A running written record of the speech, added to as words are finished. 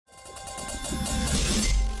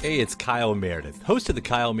Hey, it's Kyle Meredith, host of the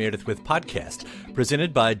Kyle Meredith With podcast,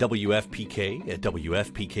 presented by WFPK at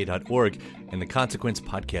WFPK.org and the Consequence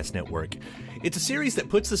Podcast Network. It's a series that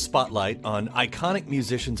puts the spotlight on iconic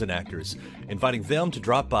musicians and actors, inviting them to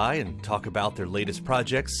drop by and talk about their latest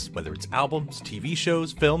projects, whether it's albums, TV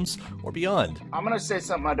shows, films, or beyond. I'm going to say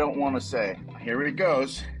something I don't want to say. Here it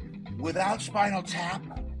goes. Without Spinal Tap,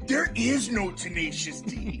 there is no Tenacious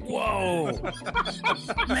D. Whoa!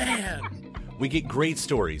 Man! We get great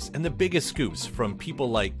stories and the biggest scoops from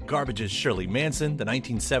people like Garbage's Shirley Manson, the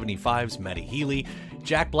 1975's Matty Healy,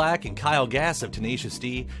 Jack Black and Kyle Gass of Tenacious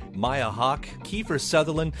D, Maya Hawke, Kiefer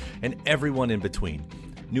Sutherland, and everyone in between.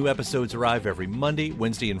 New episodes arrive every Monday,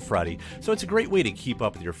 Wednesday, and Friday, so it's a great way to keep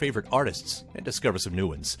up with your favorite artists and discover some new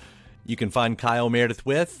ones. You can find Kyle Meredith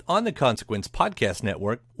With on the Consequence Podcast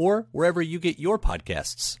Network or wherever you get your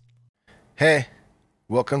podcasts. Hey,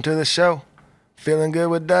 welcome to the show. Feeling good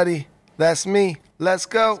with Duddy. That's me. Let's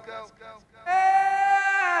go. Oh,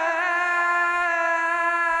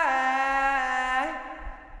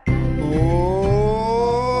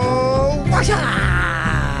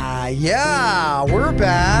 yeah, we're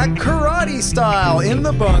back, karate style, in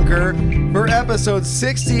the bunker for episode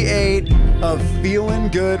 68 of Feeling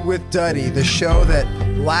Good with Duddy, the show that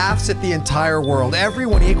laughs at the entire world,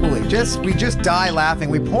 everyone equally. We just die laughing.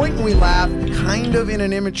 We point and we laugh, kind of in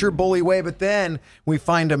an immature bully way, but then we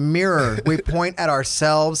find a mirror. We point at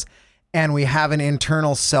ourselves and we have an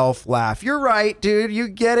internal self laugh. You're right, dude. You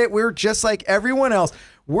get it. We're just like everyone else.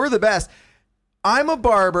 We're the best. I'm a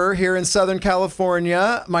barber here in Southern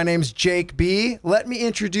California. My name's Jake B. Let me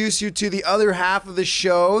introduce you to the other half of the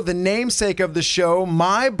show, the namesake of the show,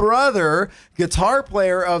 my brother, guitar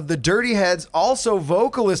player of the Dirty Heads, also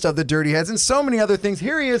vocalist of the Dirty Heads, and so many other things.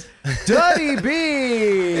 Here he is, Duddy B.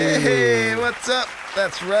 Hey, what's up?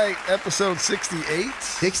 That's right, episode 68.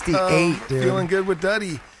 68, dude. Feeling good with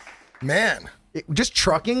Duddy. Man. Just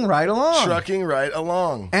trucking right along. Trucking right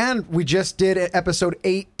along. And we just did episode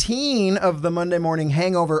 18 of the Monday Morning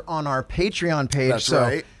Hangover on our Patreon page. That's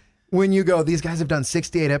right. When you go, these guys have done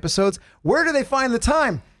 68 episodes. Where do they find the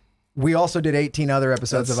time? We also did 18 other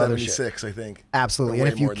episodes That's of other shit. 76, I think. Absolutely. And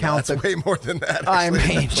if you count that's way more than that. I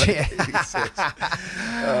mean,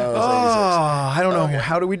 I don't know. Okay.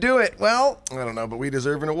 How do we do it? Well, I don't know, but we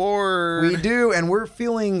deserve an award. we do. And we're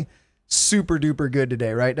feeling super duper good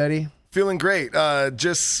today, right, Duddy? Feeling great.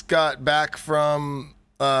 Just got back from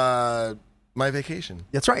my vacation.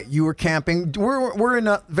 That's right. You were camping. We're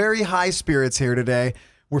in very high spirits here today.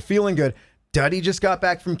 We're feeling good. Duddy just got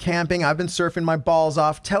back from camping. I've been surfing my balls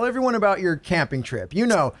off. Tell everyone about your camping trip. You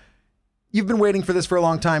know, you've been waiting for this for a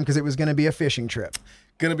long time because it was going to be a fishing trip.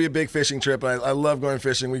 Going to be a big fishing trip. I love going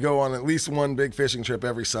fishing. We go on at least one big fishing trip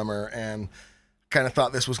every summer, and kind of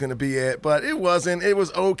thought this was going to be it, but it wasn't. It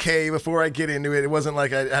was okay before I get into it. It wasn't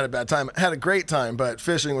like I had a bad time. I had a great time, but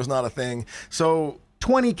fishing was not a thing. So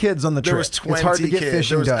 20 kids on the trip. There was 20 it's hard to get kids.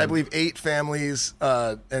 fishing There was, done. I believe, 8 families,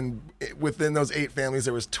 and within those 8 families,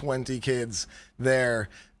 there was 20 kids there.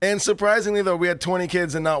 And surprisingly, though, we had 20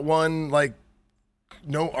 kids and not one, like,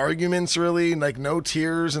 no arguments really, like no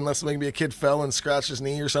tears unless maybe a kid fell and scratched his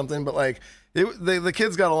knee or something. But like the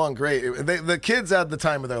kids got along great. The kids had the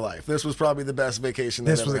time of their life. This was probably the best vacation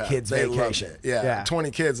they've This was ever a had. kid's They vacation. loved it. Yeah. Yeah. 20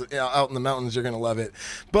 kids out in the mountains, you're gonna love it.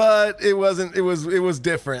 But it wasn't. It was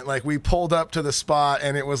different. Like we pulled up to the spot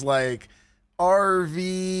and it was like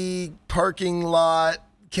RV parking lot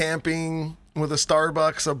camping with a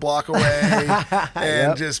Starbucks a block away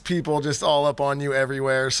and just people just all up on you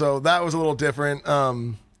everywhere. So that was a little different.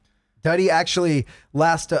 Duddy actually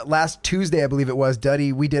last Tuesday, I believe it was,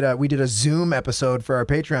 Duddy, we did a Zoom episode for our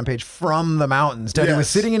Patreon page from the mountains. Duddy was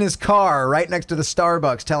sitting in his car right next to the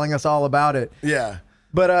Starbucks telling us all about it. Yeah.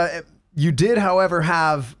 But you did, however,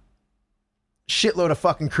 have shitload of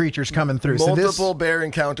fucking creatures coming through. Multiple bear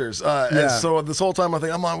encounters. And so this whole time I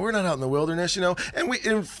think, we're not out in the wilderness, you know?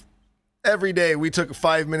 And every day we took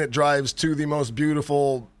 5-minute drives to the most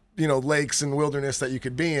beautiful, you know, lakes and wilderness that you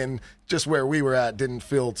could be in. Just where we were at didn't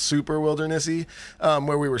feel super wildernessy,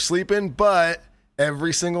 where we were sleeping, but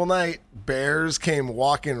every single night bears came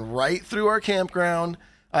walking right through our campground.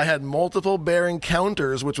 I had multiple bear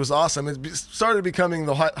encounters, which was awesome. It started becoming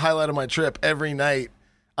the highlight of my trip. Every night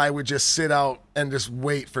I would just sit out and just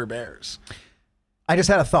wait for bears. I just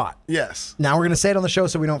had a thought. Yes. Now we're going to say it on the show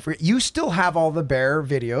so we don't forget. You still have all the bear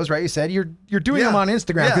videos, right? You said you're doing them on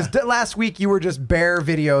Instagram because last week you were just bear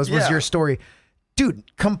videos was your story. Dude,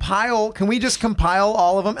 can we just compile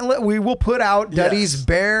all of them? And we will put out Duddy's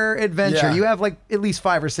bear adventure. Yeah. You have like at least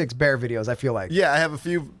 5 or 6 bear videos, I feel like. Yeah, I have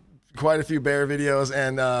quite a few bear videos,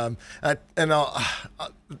 and I'll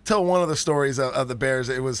tell one of the stories of the bears.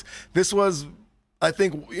 This was I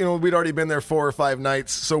think, we'd already been there 4 or 5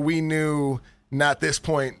 nights, so we knew at this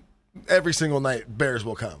point, every single night, bears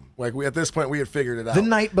will come. Like, at this point, we had figured it out. The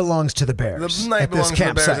night belongs to the bears. The night belongs to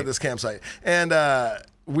the bears at this campsite. And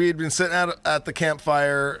we had been sitting out at the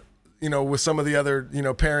campfire, with some of the other,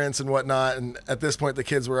 parents and whatnot. And at this point, the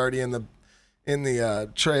kids were already in the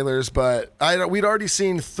trailers. But we'd already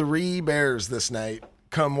seen 3 bears this night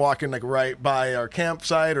come walking like right by our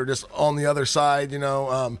campsite or just on the other side.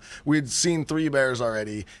 We'd seen 3 bears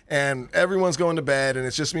already, and everyone's going to bed, and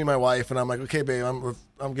it's just me and my wife. And I'm like, okay, babe,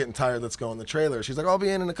 I'm getting tired. Let's go in the trailer. She's like, I'll be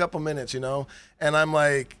in a couple minutes, and I'm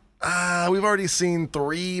like, we've already seen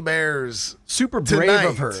 3 bears. Super brave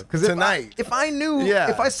of her. Because tonight, if I knew,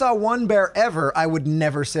 if I saw one bear ever, I would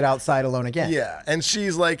never sit outside alone again. Yeah, and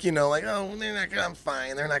she's like, oh, they're not gonna, I'm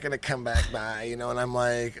fine. They're not gonna come back by, and I'm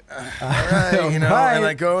like, all right, And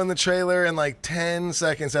I go in the trailer, and like 10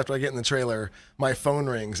 seconds after I get in the trailer, my phone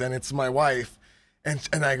rings, and it's my wife, and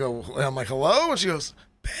I'm like, hello, and she goes,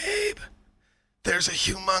 babe, there's a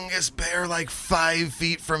humongous bear like 5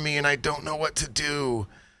 feet from me, and I don't know what to do.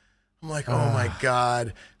 I'm like, oh my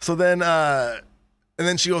God. So then, and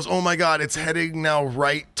then she goes, oh my God, it's heading now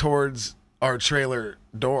right towards our trailer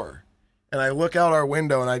door. And I look out our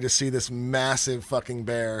window and I just see this massive fucking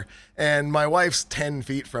bear. And my wife's 10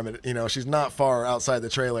 feet from it. She's not far outside the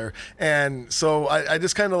trailer. And so I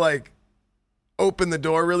just kind of like open the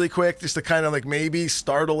door really quick just to kind of like maybe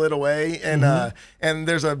startle it away. And, and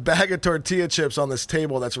there's a bag of tortilla chips on this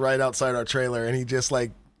table that's right outside our trailer. And he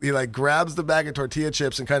grabs the bag of tortilla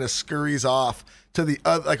chips and kind of scurries off to the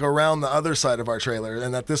around the other side of our trailer.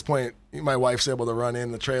 And at this point, my wife's able to run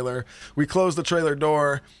in the trailer. We close the trailer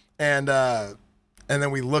door, and then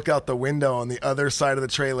we look out the window on the other side of the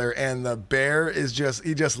trailer, and the bear is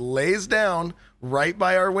he just lays down right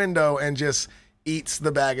by our window and just eats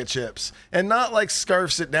the bag of chips, and not like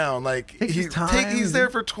scarfs it down. Like he's there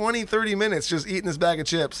for 20, 30 minutes just eating this bag of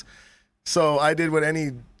chips. So I did what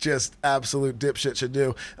any just absolute dipshit should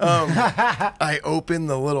do. I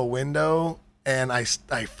opened the little window and I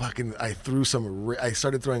threw I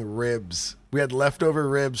started throwing ribs. We had leftover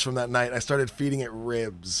ribs from that night. I started feeding it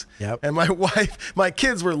ribs. Yep. And my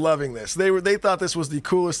kids were loving this. They thought this was the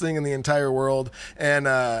coolest thing in the entire world. And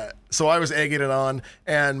so I was egging it on,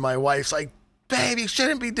 and my wife's like, babe, you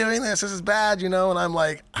shouldn't be doing this. This is bad, And I'm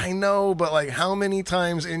like, I know, but like, how many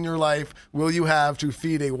times in your life will you have to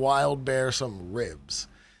feed a wild bear some ribs?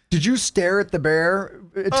 Did you stare at the bear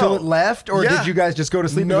until it left, or did you guys just go to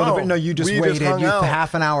sleep? No, you just waited. You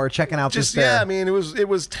half an hour checking out this bear. Yeah, I mean, it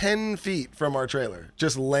was 10 feet from our trailer,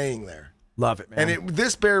 just laying there. Love it, man. And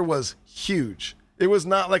this bear was huge. It was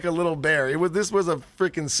not like a little bear. This was a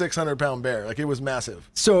freaking 600-pound bear. Like, it was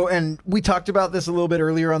massive. So, and we talked about this a little bit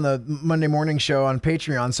earlier on the Monday morning show on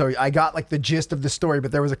Patreon. So I got like the gist of the story,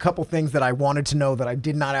 but there was a couple things that I wanted to know that I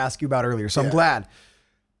did not ask you about earlier. So I'm glad.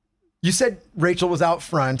 You said Rachel was out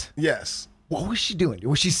front. Yes. What was she doing?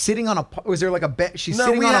 Was she sitting on was there like a bed? She's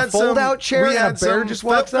sitting on a fold-out chair and a bear just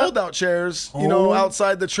walks up? Fold-out chairs,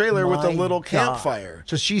 outside the trailer with a little campfire.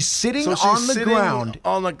 So she's sitting on the ground.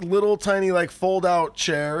 On like little tiny like fold-out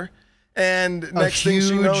chair. And next thing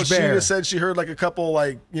she knows, she just said she heard like a couple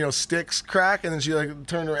sticks crack, and then she like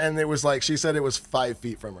turned her, and it was like, she said it was 5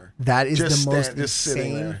 feet from her. That is the most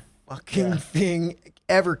insane fucking thing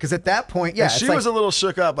ever. Because at that point, she was a little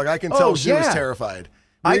shook up. Like, I can tell she was terrified.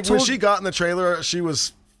 When she got in the trailer, she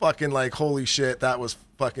was fucking like, holy shit, that was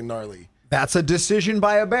fucking gnarly. That's a decision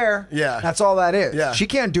by a bear. Yeah. That's all that is. Yeah. She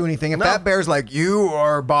can't do anything. If that bear's like, you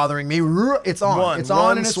are bothering me, it's on. It's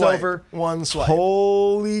on and it's over. One swipe.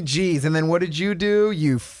 Holy jeez. And then what did you do?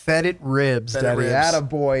 You fed it ribs, Daddy.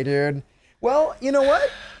 Attaboy, dude. Well, you know what?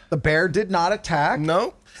 The bear did not attack.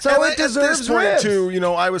 No. So it deserves at this point ribs. too,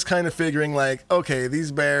 I was kind of figuring like, okay,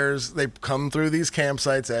 these bears, they come through these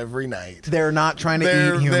campsites every night. They're not trying to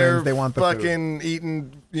eat humans. They want the fucking food.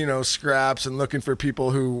 Eating, scraps and looking for people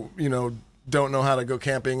who, don't know how to go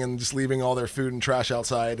camping and just leaving all their food and trash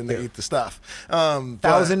outside, and they eat the stuff.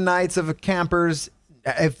 1,000 nights of campers.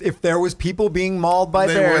 If there was people being mauled by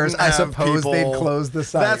bears, I suppose they'd close the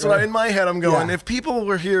site. That's what in my head I'm going. If people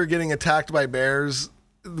were here getting attacked by bears,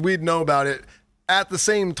 we'd know about it. At the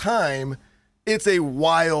same time, it's a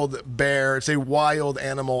wild bear. It's a wild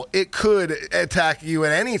animal. It could attack you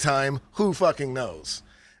at any time. Who fucking knows?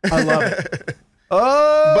 I love it.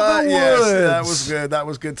 Oh, but yes, that was good. That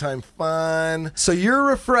was good time fun. So you're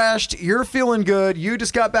refreshed. You're feeling good. You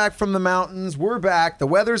just got back from the mountains. We're back. The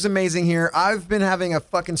weather's amazing here. I've been having a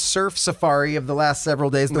fucking surf safari of the last several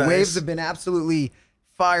days. The waves have been absolutely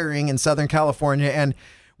firing in Southern California, and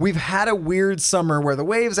we've had a weird summer where the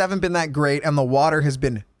waves haven't been that great and the water has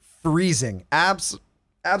been freezing.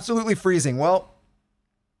 Absolutely freezing. Well,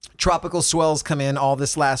 Tropical swells come in all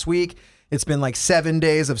this last week. It's been like 7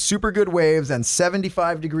 days of super good waves and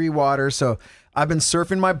 75-degree water. So I've been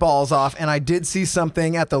surfing my balls off, and I did see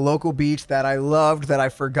something at the local beach that I loved that I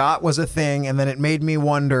forgot was a thing, and then it made me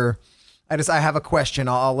wonder. I have a question.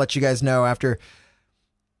 I'll let you guys know after.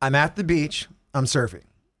 I'm at the beach. I'm surfing,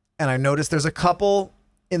 and I noticed there's a couple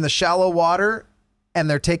in the shallow water, and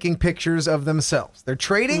they're taking pictures of themselves. They're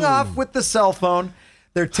trading off with the cell phone.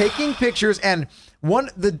 They're taking pictures, and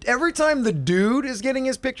every time the dude is getting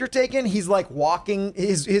his picture taken, he's like walking.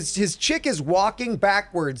 His chick is walking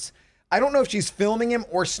backwards. I don't know if she's filming him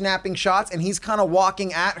or snapping shots, and he's kind of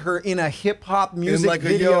walking at her in a hip hop music like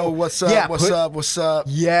video. Yo, what's up? What's up?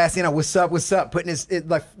 Yes, what's up? Putting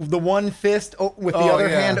like the one fist with the other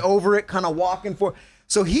hand over it, kind of walking for.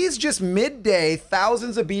 So he's just midday,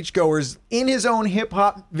 thousands of beachgoers in his own hip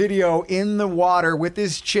hop video in the water with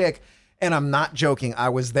his chick. And I'm not joking. I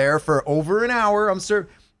was there for over an hour. I'm surfing.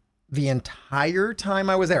 The entire time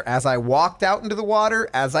I was there, as I walked out into the water,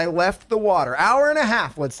 as I left the water, hour and a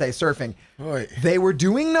half, let's say, surfing, they were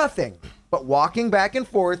doing nothing but walking back and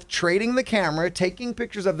forth, trading the camera, taking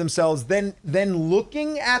pictures of themselves, then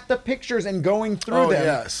looking at the pictures and going through them.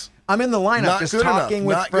 Yes. I'm in the lineup just talking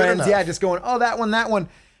with friends. Yeah, just going, oh, that one.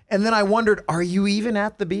 And then I wondered, are you even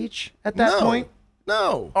at the beach at that point?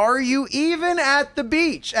 No. Are you even at the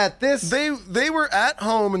beach at this? They were at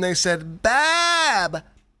home and they said, Bab,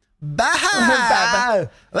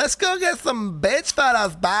 let's go get some beach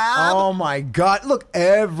photos, Bob. Oh my God. Look,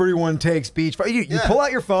 everyone takes beach photos. You pull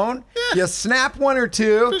out your phone, you snap one or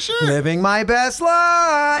two. For sure. Living my best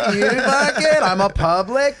life. You fuck it. I'm a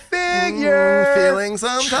public figure. Feeling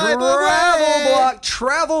some type of way.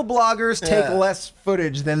 Travel bloggers take less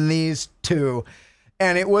footage than these two.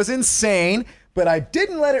 And it was insane. But I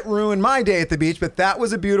didn't let it ruin my day at the beach. But that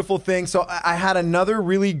was a beautiful thing. So I had another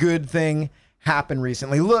really good thing happen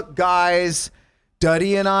recently. Look, guys,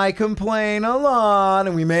 Duddy and I complain a lot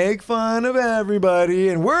and we make fun of everybody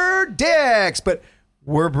and we're dicks, but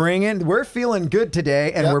we're feeling good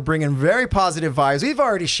today and we're bringing very positive vibes. We've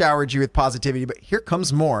already showered you with positivity, but here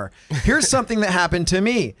comes more. Here's something that happened to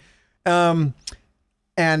me. And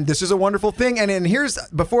this is a wonderful thing. And here's,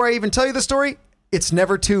 before I even tell you the story, it's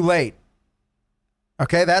never too late.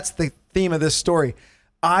 Okay, that's the theme of this story.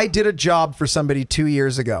 I did a job for somebody 2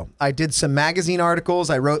 years ago. I did some magazine articles.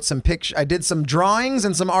 I wrote some pictures. I did some drawings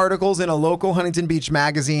and some articles in a local Huntington Beach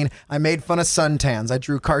magazine. I made fun of suntans. I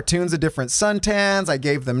drew cartoons of different suntans. I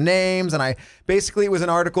gave them names. And basically it was an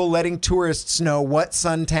article letting tourists know what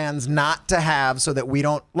suntans not to have so that we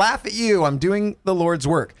don't laugh at you. I'm doing the Lord's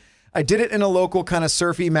work. I did it in a local kind of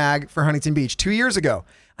surfy mag for Huntington Beach 2 years ago.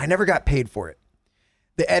 I never got paid for it.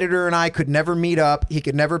 The editor and I could never meet up. He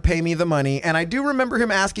could never pay me the money. And I do remember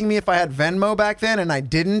him asking me if I had Venmo back then, and I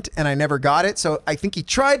didn't, and I never got it. So I think he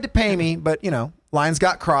tried to pay me, but, lines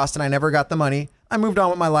got crossed and I never got the money. I moved on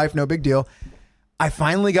with my life. No big deal. I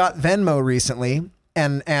finally got Venmo recently,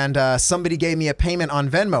 and somebody gave me a payment on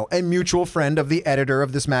Venmo, a mutual friend of the editor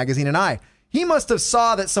of this magazine and I. He must have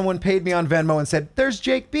saw that someone paid me on Venmo and said, there's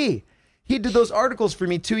Jake B. He did those articles for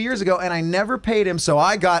me 2 years ago and I never paid him. So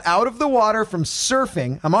I got out of the water from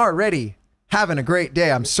surfing. I'm already having a great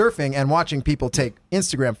day. I'm surfing and watching people take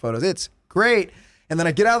Instagram photos. It's great. And then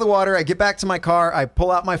I get out of the water. I get back to my car. I pull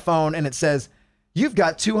out my phone and it says, you've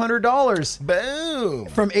got $200. Boom.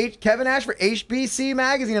 From Kevin Ashford, HBC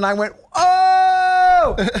magazine. And I went,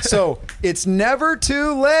 oh, so it's never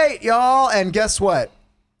too late, y'all. And guess what?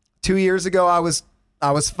 2 years ago, I was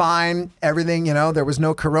fine. Everything, there was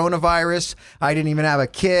no coronavirus. I didn't even have a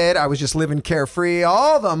kid. I was just living carefree.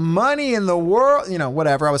 All the money in the world,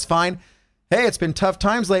 whatever. I was fine. Hey, it's been tough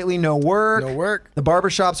times lately. No work. The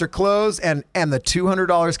barbershops are closed and the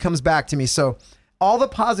 $200 comes back to me. So all the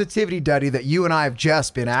positivity, Duddy, that you and I have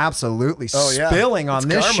just been absolutely spilling on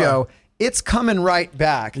this show, it's coming right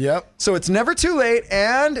back. Yep. So it's never too late.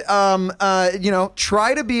 And,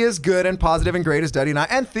 try to be as good and positive and great as Duddy and I,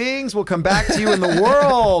 and things will come back to you in the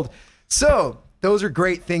world. So those are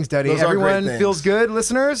great things, Duddy. Everyone feels good,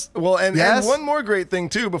 listeners? Well, and one more great thing,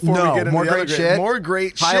 too, before we get into the other shit. More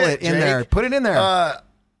great shit, Pile it in Jake. there. Put it in there.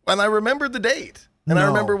 And I remembered the date. And I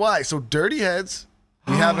remember why. So Dirty Heads,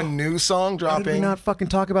 we have a new song dropping. How did we not fucking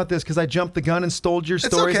talk about this? Because I jumped the gun and stole your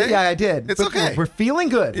stories. Okay. Yeah, I did. It's okay. We're feeling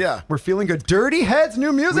good. Yeah. We're feeling good. Dirty Heads,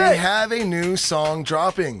 new music. We have a new song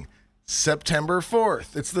dropping September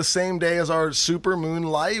 4th. It's the same day as our Supermoon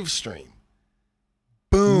live stream.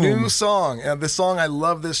 Boom. New song. And this song, I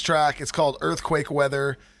love this track. It's called Earthquake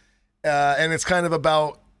Weather. And it's kind of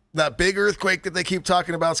about that big earthquake that they keep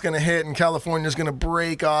talking about is going to hit, and California's going to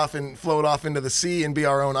break off and float off into the sea and be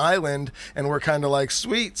our own island. And we're kind of like,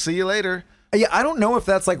 sweet, see you later. Yeah, I don't know if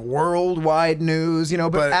that's like worldwide news,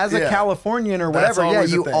 but as a Californian or whatever,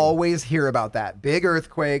 you always hear about that. Big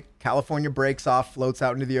earthquake, California breaks off, floats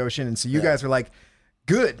out into the ocean. And so you guys are like,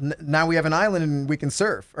 good, now we have an island and we can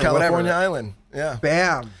surf. Or California whatever. Island, yeah.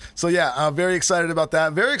 Bam. So yeah, I'm very excited about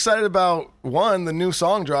that. Very excited about, 1, the new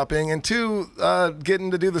song dropping, and 2,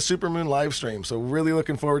 getting to do the Supermoon live stream. So really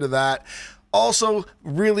looking forward to that. Also,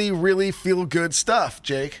 really, really feel good stuff,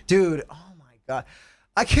 Jake. Dude, oh my God.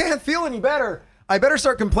 I can't feel any better. I better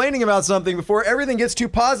start complaining about something before everything gets too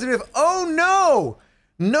positive. Oh no!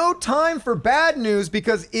 No time for bad news,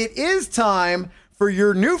 because it is time for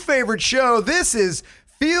your new favorite show. This is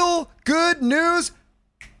Feel Good News.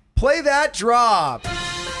 Play that drop.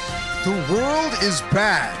 The world is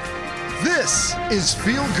bad. This is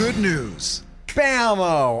Feel Good News.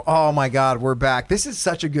 Bam-o. Oh my God, we're back. This is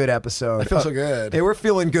such a good episode. I feel so good. Hey, we're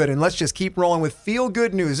feeling good, and let's just keep rolling with Feel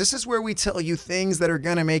Good News. This is where we tell you things that are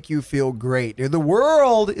going to make you feel great. The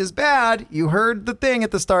world is bad. You heard the thing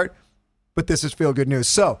at the start, but this is Feel Good News.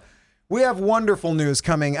 So we have wonderful news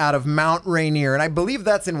coming out of Mount Rainier, and I believe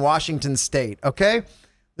that's in Washington State, okay?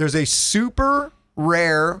 There's a super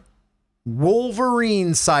rare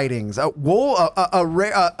Wolverine sightings. Wolverines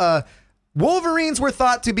were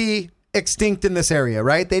thought to be extinct in this area,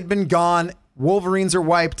 right? They'd been gone. Wolverines are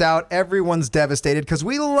wiped out. Everyone's devastated because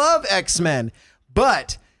we love X-Men.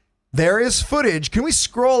 But there is footage. Can we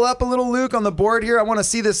scroll up a little, Luke, on the board here? I want to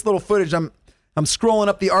see this little footage. I'm scrolling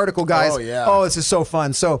up the article, guys. Oh, yeah. Oh, this is so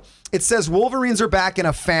fun. So it says Wolverines are back in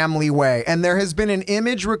a family way. And there has been an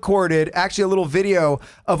image recorded, actually a little video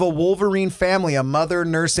of a Wolverine family, a mother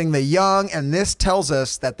nursing the young. And this tells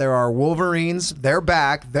us that there are Wolverines. They're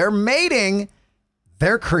back. They're mating.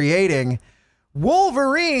 They're creating.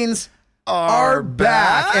 Wolverines are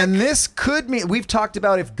back. And this could mean, we've talked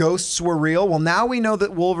about if ghosts were real. Well, now we know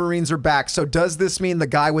that Wolverines are back. So does this mean the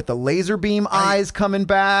guy with the laser beam eyes coming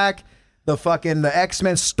back? The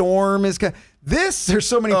X-Men Storm is there's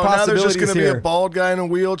so many possibilities now there's just going to be here. a bald guy in a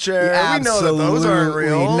wheelchair. Absolutely. We know that those aren't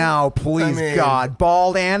real. Now, please, God,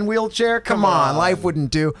 bald and wheelchair? Come on. Life wouldn't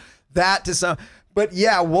do that to some. But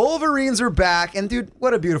yeah, Wolverines are back. And dude,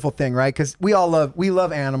 what a beautiful thing, right? Because we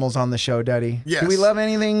love animals on the show, Daddy. Yes. Do we love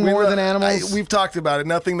anything more than animals? We've talked about it.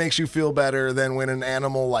 Nothing makes you feel better than when an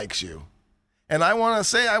animal likes you. And I want to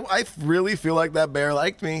say, I really feel like that bear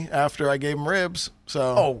liked me after I gave him ribs. So,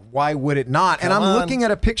 oh, why would it not? And I'm looking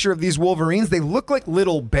at a picture of these Wolverines. They look like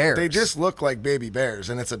little bears. They just look like baby bears,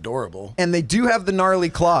 and it's adorable. And they do have the gnarly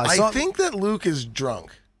claws. I think that Luke is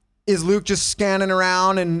drunk. Is Luke just scanning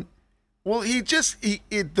around and... Well,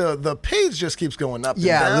 the page just keeps going up and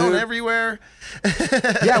down everywhere.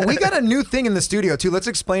 Yeah, we got a new thing in the studio, too. Let's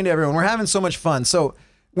explain to everyone. We're having so much fun. So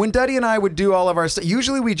when Duddy and I would do all of our stuff,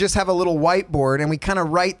 usually we just have a little whiteboard and we kind of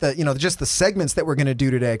write just the segments that we're going to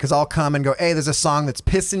do today. Because I'll come and go, hey, there's a song that's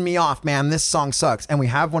pissing me off, man. This song sucks. And we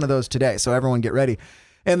have one of those today. So everyone get ready.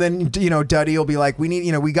 And then, Duddy will be like,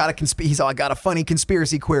 we got he's all, I got a funny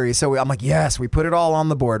conspiracy query. So I'm like, yes, we put it all on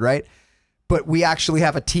the board, right? But we actually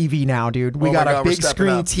have a TV now, dude. We got a big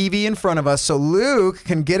screen TV in front of us. So Luke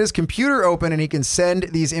can get his computer open and he can send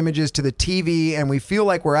these images to the TV. And we feel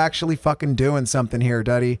like we're actually fucking doing something here,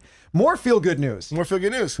 Duddy. More feel-good news. More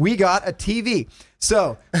feel-good news. We got a TV.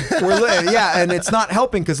 So, and it's not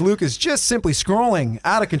helping because Luke is just simply scrolling,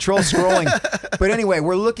 out of control scrolling. But anyway,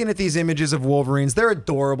 we're looking at these images of Wolverines. They're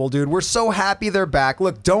adorable, dude. We're so happy they're back.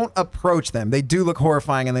 Look, don't approach them. They do look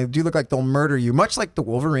horrifying and they do look like they'll murder you, much like the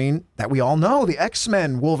Wolverine that we all know, the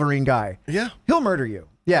X-Men Wolverine guy. Yeah. He'll murder you.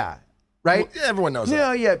 Yeah. Right? Well, everyone knows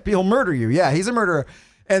that. Yeah, he'll murder you. Yeah, he's a murderer.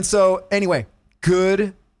 And so, anyway,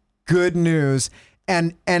 good news.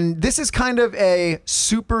 And this is kind of a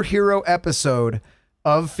superhero episode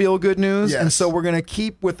of Feel Good News. Yes. And so we're going to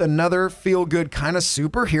keep with another feel good kind of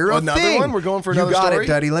superhero another thing. one? We're going for another You got story? it,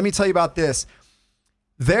 Duddy. Let me tell you about this.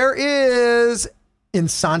 There is in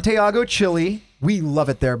Santiago, Chile. We love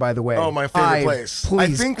it there, by the way. Oh, my favorite place.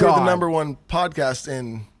 Please, I think God. we're the number one podcast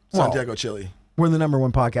in Santiago, Chile. We're the number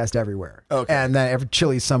one podcast everywhere. Okay. And then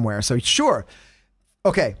Chile's somewhere. So sure.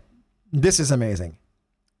 Okay. This is amazing.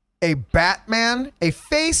 A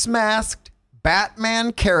face masked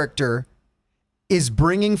Batman character is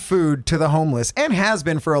bringing food to the homeless and has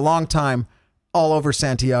been for a long time all over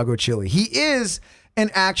Santiago, Chile. He is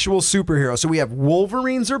an actual superhero. So we have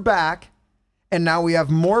Wolverines are back, and now we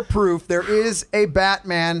have more proof. There is a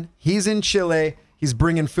Batman. He's in Chile. He's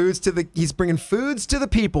bringing foods to the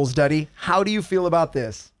peoples, Duddy. How do you feel about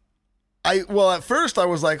this? At first I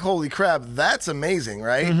was like, holy crap, that's amazing,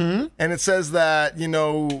 right? Mm-hmm. And it says that,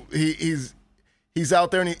 he's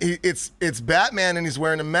out there and it's Batman and he's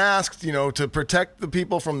wearing a mask, to protect the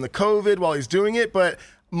people from the COVID while he's doing it. But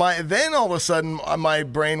then all of a sudden my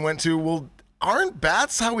brain went to, well, aren't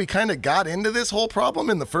bats how we kind of got into this whole problem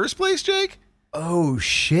in the first place, Jake? Oh,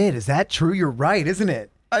 shit. Is that true? You're right, isn't it?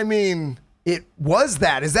 I mean... It was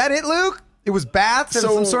that. Is that it, Luke? It was bats and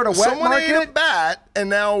some sort of wet someone market? ate a bat, and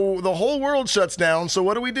now the whole world shuts down. So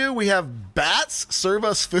what do? We have bats serve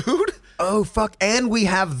us food? Oh, fuck. And we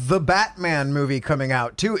have the Batman movie coming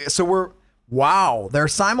out, too. So they're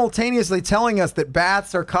simultaneously telling us that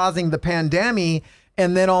bats are causing the pandemic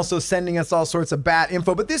and then also sending us all sorts of bat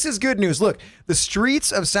info. But this is good news. Look, the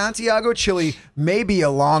streets of Santiago, Chile may be a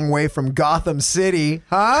long way from Gotham City,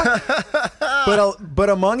 huh? but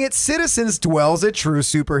among its citizens dwells a true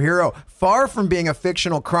superhero. Far from being a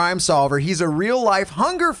fictional crime solver, he's a real-life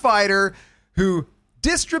hunger fighter who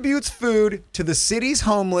distributes food to the city's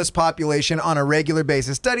homeless population on a regular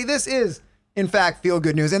basis. Study, this is, in fact, Feel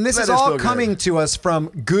Good News. And this is all coming to us from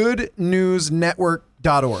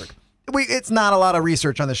goodnewsnetwork.org. It's not a lot of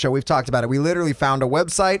research on the show. We've talked about it. We literally found a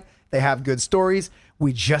website. They have good stories.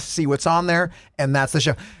 We just see what's on there, and that's the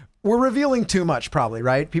show. We're revealing too much, probably,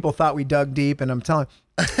 right? People thought we dug deep, and I'm telling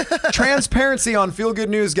you. Transparency on Feel Good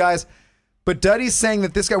News, guys. But Duddy's saying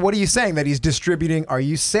that this guy, what are you saying? That he's distributing, are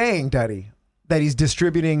you saying, Duddy, that he's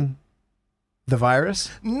distributing the virus?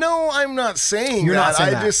 No, I'm not saying You're that. not saying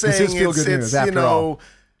I'm that. just saying This is Feel Good News, after all.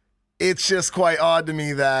 It's just quite odd to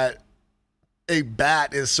me that a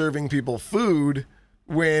bat is serving people food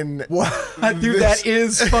when... Dude, that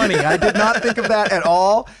is funny. I did not think of that at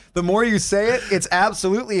all. The more you say it, it's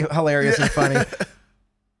absolutely hilarious and funny.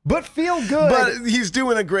 But feel good. But he's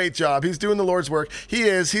doing a great job. He's doing the Lord's work. He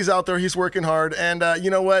is. He's out there. He's working hard. And you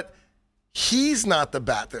know what? He's not the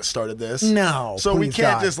bat that started this. No. So we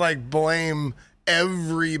can't God. just blame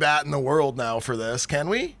every bat in the world now for this, can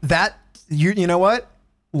we? You know what?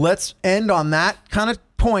 Let's end on that kind of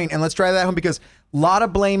point and let's drive that home, because a lot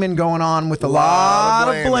of blaming going on with a lot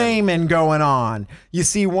of blaming going on. You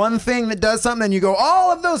see one thing that does something and you go,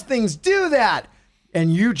 all of those things do that.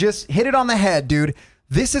 And you just hit it on the head, dude.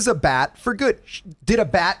 This is a bat for good. Did a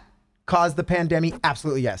bat cause the pandemic?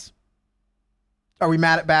 Absolutely yes. Are we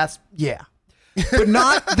mad at bats? Yeah. But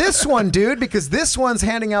not this one, dude, because this one's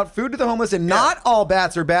handing out food to the homeless, and not all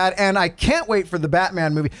bats are bad. And I can't wait for the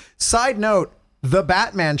Batman movie. Side note, the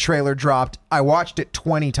Batman trailer dropped. I watched it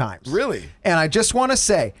 20 times. Really? And I just want to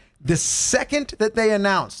say, the second that they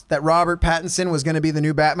announced that Robert Pattinson was going to be the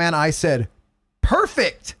new Batman, I said,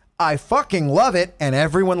 perfect. I fucking love it. And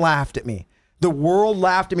everyone laughed at me. The world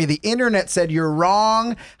laughed at me. The internet said, you're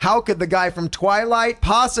wrong. How could the guy from Twilight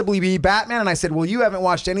possibly be Batman? And I said, well, you haven't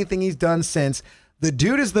watched anything he's done since. The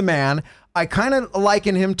dude is the man. I kind of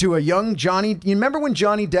liken him to a young Johnny. You remember when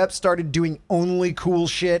Johnny Depp started doing only cool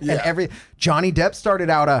shit? Yeah. And Johnny Depp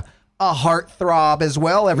started out a heartthrob as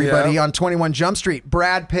well, everybody, on 21 Jump Street.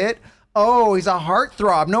 Brad Pitt, he's a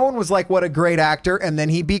heartthrob. No one was like, what a great actor. And then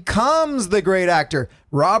he becomes the great actor.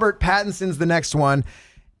 Robert Pattinson's the next one.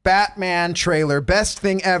 Batman trailer, best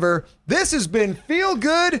thing ever. This has been Feel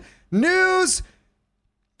Good News.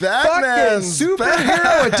 Batman's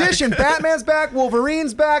Superhero Edition. Batman's back.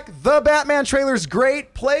 Wolverine's back. The Batman trailer's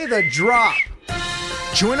great. Play the drop.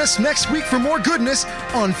 Join us next week for more goodness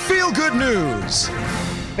on Feel Good News.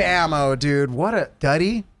 Bammo, dude. What a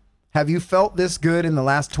Duddy. Have you felt this good in the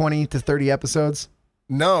last 20 to 30 episodes?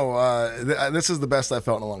 No, this is the best I've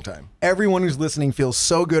felt in a long time. Everyone who's listening feels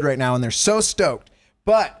so good right now, and they're so stoked.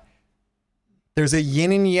 But there's a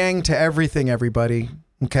yin and yang to everything, everybody.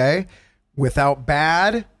 Okay? Without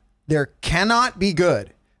bad, there cannot be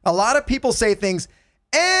good. A lot of people say things,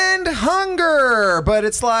 and hunger, but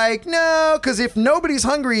it's like, no, because if nobody's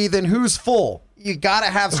hungry, then who's full? You got to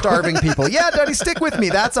have starving people. Yeah, Duddy, stick with me.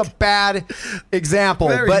 That's a bad example,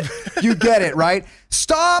 but you get it, right?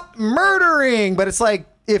 Stop murdering. But it's like,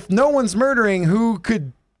 if no one's murdering, who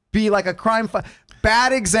could be like a crime?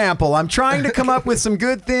 Bad example. I'm trying to come up with some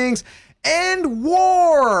good things. End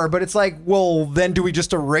war. But it's like, well, then do we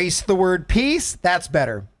just erase the word peace? That's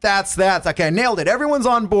better. That's okay. I nailed it. Everyone's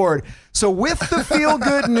on board. So with the feel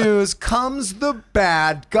good news comes the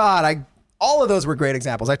bad. God, all of those were great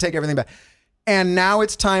examples. I take everything back. And now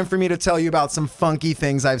it's time for me to tell you about some funky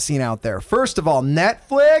things I've seen out there. First of all,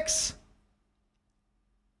 Netflix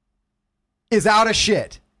is out of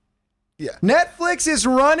shit. Yeah. Netflix is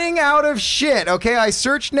running out of shit. Okay, I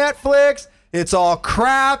searched Netflix. It's all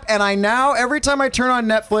crap. And every time I turn on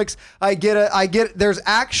Netflix, there's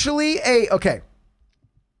actually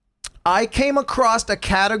I came across a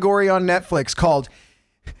category on Netflix called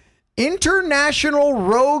International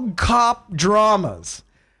Rogue Cop Dramas.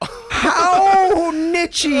 How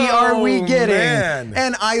niche-y are we getting? Man.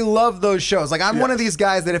 And I love those shows. Like, I'm one of these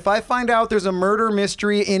guys that if I find out there's a murder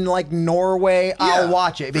mystery in like Norway, I'll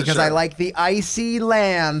watch it because I like the icy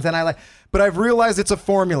lands and but I've realized it's a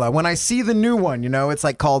formula. When I see the new one, it's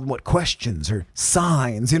like called Questions or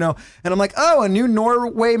Signs, and I'm like, oh, a new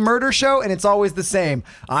Norway murder show, and it's always the same.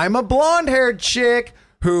 I'm a blonde-haired chick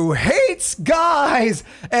who hates guys,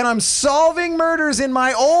 and I'm solving murders in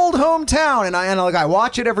my old hometown. And I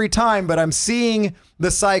watch it every time, but I'm seeing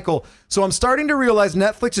the cycle. So I'm starting to realize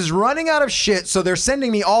Netflix is running out of shit, so they're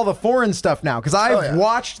sending me all the foreign stuff now. Because I've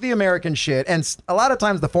watched the American shit, and a lot of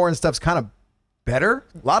times the foreign stuff's kind of better.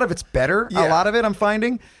 A lot of it's better. A lot of it I'm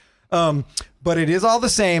finding. But it is all the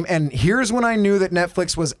same. And here's when I knew that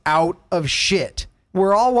Netflix was out of shit.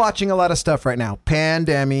 We're all watching a lot of stuff right now.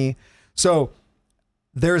 Pandemic. So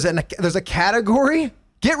there's a category.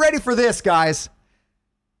 Get ready for this, guys.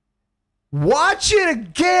 Watch it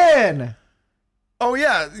again. Oh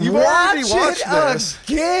yeah, you've already watched this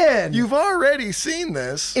again. You've already seen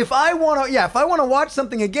this. If I want to watch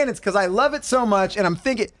something again, it's because I love it so much, and I'm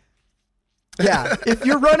thinking, if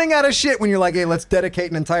you're running out of shit when you're like, hey, let's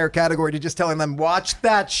dedicate an entire category to just telling them, watch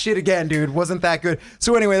that shit again, dude. Wasn't that good?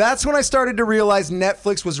 So anyway, that's when I started to realize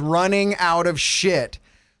Netflix was running out of shit.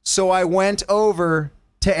 So I went over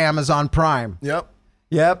to Amazon Prime. Yep.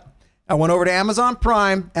 I went over to Amazon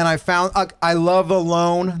Prime and I found, I love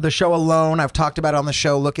Alone, the show Alone. I've talked about it on the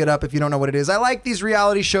show. Look it up if you don't know what it is. I like these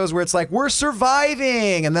reality shows where it's like, we're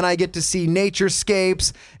surviving. And then I get to see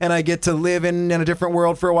naturescapes and I get to live in a different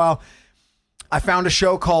world for a while. I found a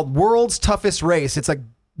show called World's Toughest Race. It's like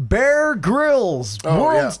Bear Grylls,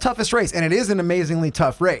 World's Toughest Race. And it is an amazingly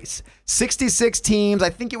tough race. 66 teams. I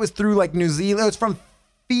think it was through like New Zealand. It's from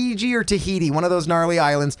Fiji or Tahiti, one of those gnarly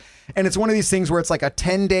islands. And it's one of these things where it's like a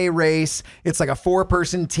 10-day race. It's like a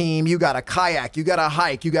 4-person team. You got a kayak, you got a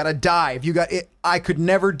hike, you got a dive, you got it. I could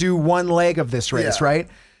never do one leg of this race, right?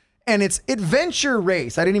 And it's adventure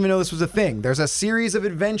race. I didn't even know this was a thing. There's a series of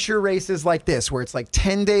adventure races like this where it's like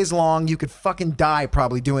 10 days long. You could fucking die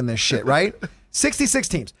probably doing this shit, right? 66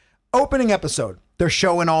 teams. Opening episode. They're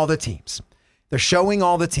showing all the teams.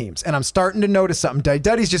 And I'm starting to notice something.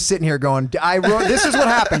 Duddy's just sitting here going, this is what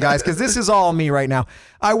happened, guys, because this is all me right now.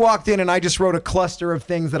 I walked in and I just wrote a cluster of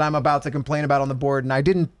things that I'm about to complain about on the board, and I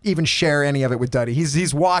didn't even share any of it with Duddy.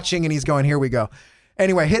 He's watching and he's going, here we go.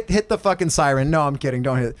 Anyway, hit the fucking siren. No, I'm kidding.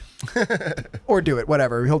 Don't hit it. Or do it.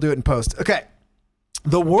 Whatever. He'll do it in post. Okay.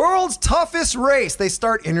 The World's Toughest Race. They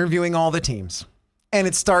start interviewing all the teams. And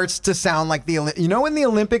it starts to sound like in the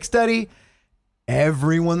Olympic study,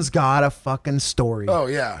 everyone's got a fucking story. Oh,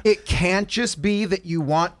 yeah. It can't just be that you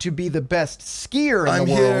want to be the best skier in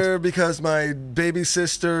the world. I'm here because my baby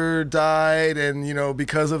sister died, and,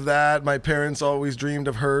 because of that, my parents always dreamed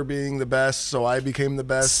of her being the best, so I became the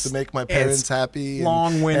best to make my parents happy.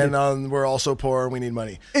 Long-winded. And we're also poor and we need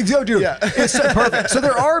money. Yo, dude, it's perfect. So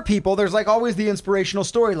there are people, there's like always the inspirational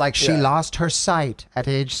story, like she lost her sight at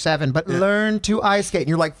age 7, but learned to ice skate. And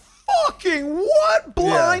you're like, fucking what?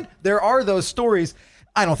 Blind? Yeah. There are those stories.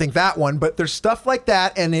 I don't think that one, but there's stuff like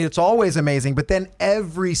that, and it's always amazing. But then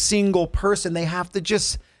every single person, they have to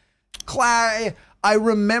just I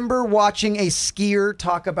remember watching a skier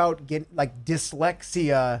talk about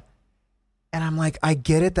dyslexia, and I'm like, I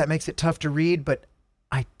get it. That makes it tough to read, but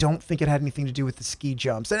I don't think it had anything to do with the ski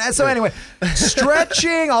jumps. And so anyway,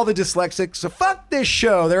 stretching, all the dyslexics. So fuck this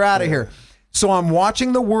show. They're out of here. So I'm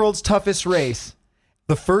watching the World's Toughest Race.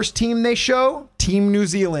 The first team they show, Team New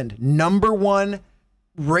Zealand, #1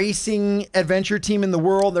 racing adventure team in the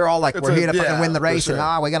world. They're all like, we're here to fucking win the race, and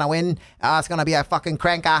we're going to win. It's going to be a fucking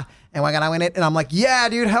cranker, and we're going to win it. And I'm like, yeah,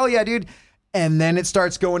 dude, hell yeah, dude. And then it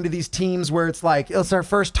starts going to these teams where it's like, it's our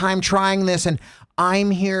first time trying this, and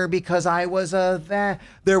I'm here because I was there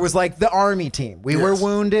was like the army team. We were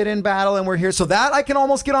wounded in battle and we're here. So that I can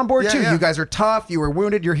almost get on board too. Yeah. You guys are tough. You were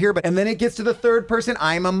wounded. You're here. And then it gets to the third person.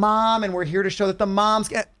 I'm a mom and we're here to show that the moms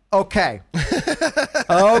get, okay.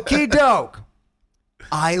 Okie doke.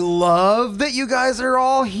 I love that you guys are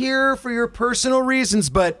all here for your personal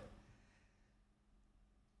reasons, but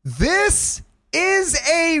this is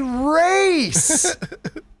a race.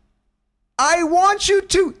 I want you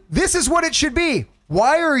to, this is what it should be.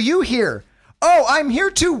 Why are you here? Oh, I'm here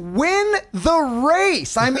to win the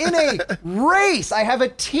race. I'm in a race. I have a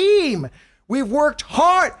team. We've worked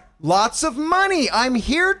hard. Lots of money. I'm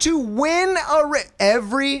here to win a race.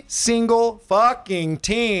 Every single fucking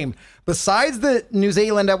team. Besides the New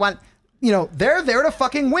Zealand, they're there to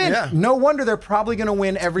fucking win. Yeah. No wonder they're probably going to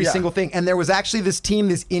win every single thing. And there was actually this team,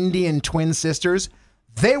 this Indian twin sisters.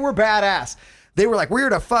 They were badass. They were like, we're here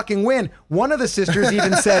to fucking win. One of the sisters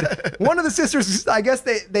even said, I guess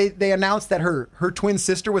they announced that her twin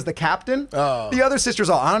sister was the captain. Oh. The other sister's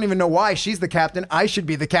all, I don't even know why she's the captain. I should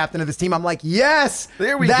be the captain of this team. I'm like, yes,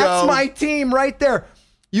 there we that's go. my team right there.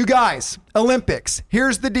 You guys, Olympics,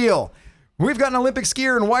 here's the deal. We've got an Olympic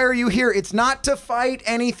skier, and why are you here? It's not to fight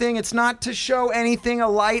anything. It's not to show anything, a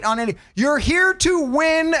light on any. You're here to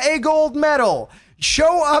win a gold medal.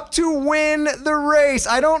 Show up to win the race.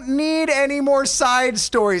 I don't need any more side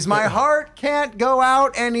stories. My heart can't go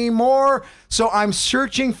out anymore. So I'm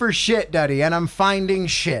searching for shit, Duddy, and I'm finding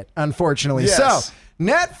shit, unfortunately. Yes. So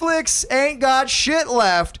Netflix ain't got shit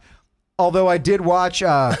left. Although I did watch,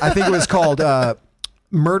 I think it was called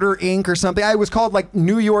Murder Inc. or something. It was called like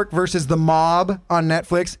New York versus the Mob on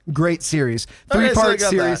Netflix. Great series. 3-part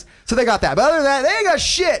series. So they got that. But other than that, they ain't got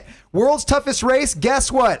shit. World's Toughest Race.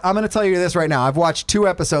 Guess what? I'm going to tell you this right now. I've watched 2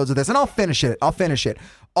 episodes of this and I'll finish it.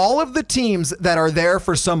 All of the teams that are there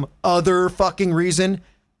for some other fucking reason,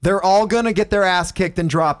 they're all going to get their ass kicked and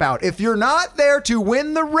drop out. If you're not there to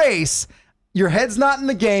win the race, your head's not in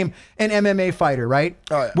the game. An MMA fighter, right?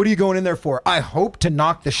 Oh, yeah. What are you going in there for? I hope to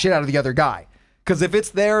knock the shit out of the other guy. Because if it's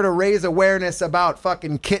there to raise awareness about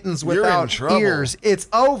fucking kittens without ears, it's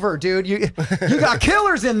over, dude. You got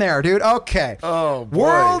killers in there, dude. Okay. Oh, boy.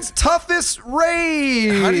 World's Toughest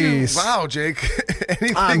Race. Wow, Jake.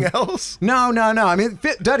 Anything else? No. I mean,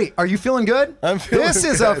 Duddy, are you feeling good? I'm feeling This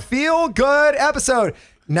is good. a feel-good episode.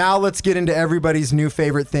 Now let's get into everybody's new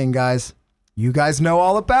favorite thing, guys. You guys know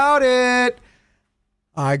all about it.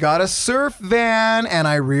 I got a surf van and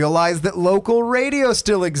I realized that local radio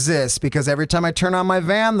still exists because every time I turn on my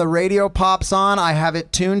van, the radio pops on. I have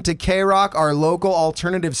it tuned to K-Rock, our local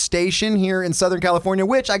alternative station here in Southern California,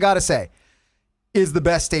 which I gotta say is the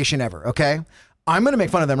best station ever, okay? I'm gonna make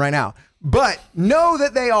fun of them right now, but know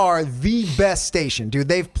that they are the best station, dude.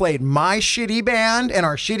 They've played my shitty band and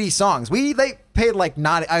our shitty songs. They paid like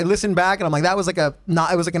not. I listened back and I'm like, that was like it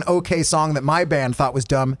was like an okay song that my band thought was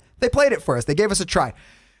dumb. They played it for us. They gave us a try.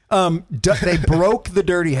 They broke the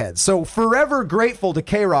Dirty Heads. So forever grateful to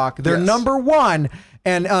K-Rock. They're number one.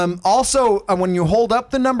 And also, when you hold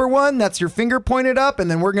up the number one, that's your finger pointed up.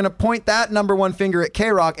 And then we're going to point that number one finger at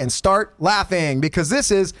K-Rock and start laughing because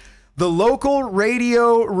this is the local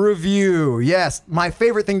radio review. Yes, my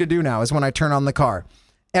favorite thing to do now is when I turn on the car.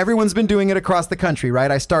 Everyone's been doing it across the country, right?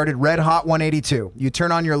 I started Red Hot 182. You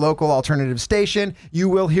turn on your local alternative station, you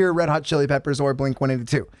will hear Red Hot Chili Peppers or Blink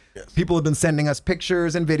 182. Yes. People have been sending us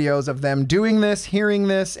pictures and videos of them doing this, hearing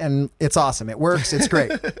this, and it's awesome. It works. It's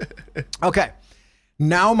great. Okay.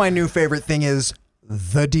 Now my new favorite thing is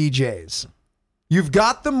the DJs. You've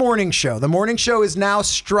got the morning show. The morning show is now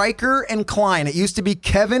Stryker and Klein. It used to be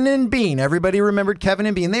Kevin and Bean. Everybody remembered Kevin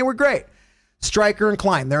and Bean. They were great. Stryker and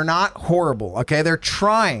Klein. They're not horrible, okay? They're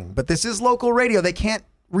trying, but this is local radio. They can't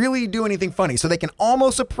really do anything funny, so they can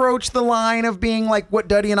almost approach the line of being like what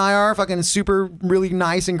Duddy and I are, fucking super, really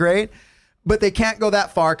nice and great, but they can't go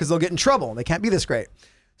that far because they'll get in trouble. They can't be this great.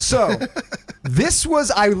 So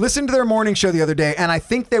I listened to their morning show the other day and I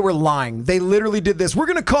think they were lying. They literally did this. We're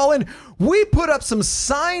going to call in. We put up some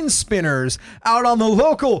sign spinners out on the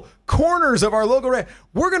local corners of our local radio.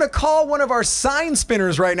 We're going to call one of our sign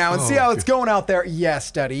spinners right now and see how it's going out there. Yes,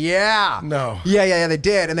 Duddy. Yeah. No. Yeah, they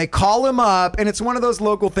did. And they call him up and it's one of those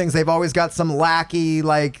local things. They've always got some lackey,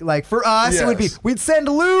 like for us, It would be, we'd send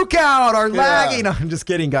Luke out, our lackey. No, I'm just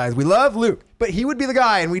kidding, guys. We love Luke, but he would be the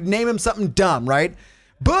guy and we'd name him something dumb, right?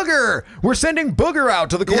 Booger. We're sending Booger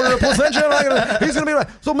out to the corner of Placentia. He's going to be like,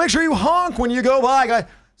 so make sure you honk when you go by, guys.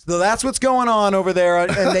 So that's what's going on over there.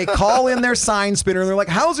 And they call in their sign spinner and they're like,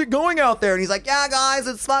 how's it going out there? And he's like, yeah, guys,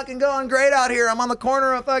 it's fucking going great out here. I'm on the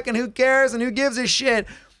corner of fucking who cares and who gives a shit.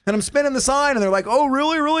 And I'm spinning the sign and they're like, oh,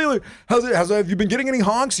 really? Really? Have you been getting any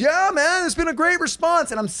honks? Yeah, man, it's been a great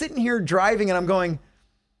response. And I'm sitting here driving and I'm going,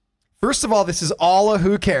 first of all, this is all a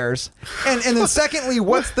who cares. And then secondly,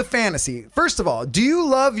 what's the fantasy? First of all, do you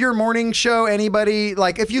love your morning show? Anybody?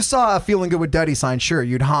 Like if you saw a Feeling Good with Duddy sign, sure,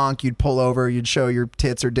 you'd honk, you'd pull over, you'd show your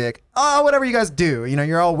tits or dick. Oh, whatever you guys do. You know,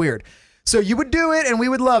 you're all weird. So you would do it and we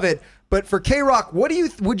would love it. But for K-Rock,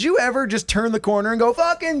 would you ever just turn the corner and go,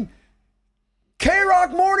 fucking K-Rock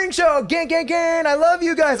morning show, gang, I love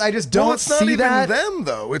you guys. I just don't see that. It's not even them,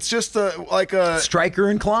 though. It's just like a Stryker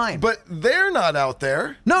and Klein. But they're not out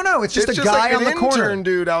there. No, it's just a guy like on the corner. Intern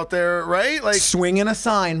dude out there, right? Like swinging a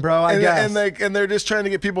sign, bro. I guess. And they're just trying to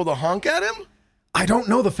get people to honk at him. I don't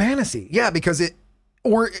know the fantasy. Yeah, because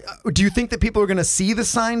or do you think that people are going to see the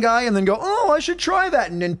sign guy and then go, oh, I should try that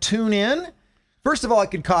and then tune in? First of all, it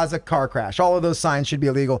could cause a car crash. All of those signs should be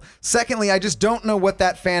illegal. Secondly, I just don't know what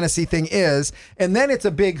that fantasy thing is. And then it's a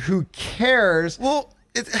big who cares. Well,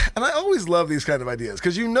 and I always love these kind of ideas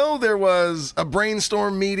because there was a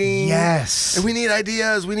brainstorm meeting. Yes. And we need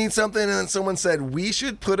ideas. We need something. And then someone said, we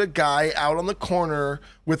should put a guy out on the corner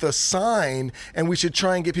with a sign and we should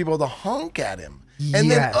try and get people to honk at him.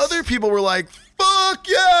 And then other people were like, fuck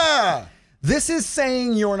yeah. This is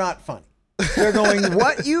saying you're not funny. They're going,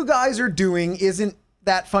 what you guys are doing isn't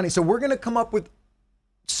that funny. So we're going to come up with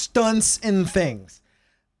stunts and things.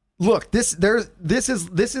 Look, this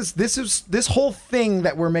whole thing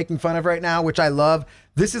that we're making fun of right now, which I love.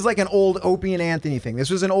 This is like an old Opie and Anthony thing.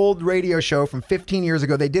 This was an old radio show from 15 years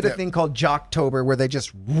ago. They did a thing called Jocktober where they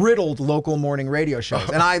just riddled local morning radio shows.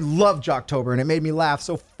 And I love Jocktober and it made me laugh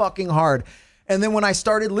so fucking hard. And then when I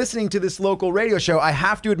started listening to this local radio show, I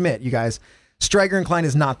have to admit, you guys, Stryker and Klein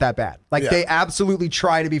is not that bad. Like they absolutely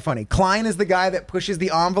try to be funny. Klein is the guy that pushes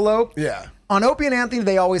the envelope. Yeah. On Opie and Anthony,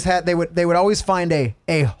 they would always find a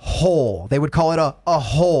hole. They would call it a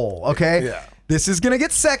hole. Okay. Yeah. This is gonna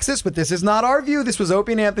get sexist, but this is not our view. This was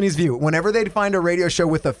Opie and Anthony's view. Whenever they'd find a radio show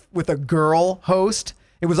with a girl host,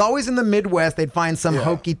 it was always in the Midwest. They'd find some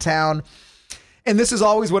hokey town, and this is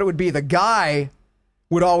always what it would be. The guy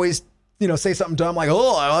would always, say something dumb like,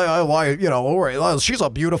 she's a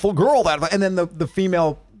beautiful girl. And then the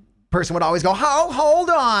female person would always go, hold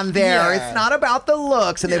on there. It's not about the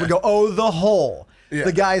looks. And they would go, the hole. Yeah.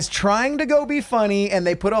 The guy's trying to go be funny and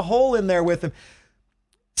they put a hole in there with him.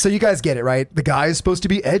 So you guys get it, right? The guy is supposed to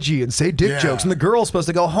be edgy and say dick jokes and the girl's supposed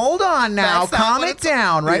to go, hold on now, calm it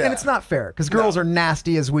down, right? Yeah. And it's not fair because girls are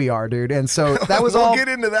nasty as we are, dude. And so that was We'll get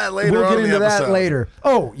into that later. We'll get into that later.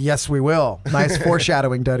 Oh, yes, we will. Nice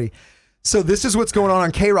foreshadowing, Duddy. So this is what's going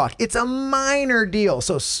on K-Rock. It's a minor deal.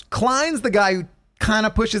 So Klein's the guy who kind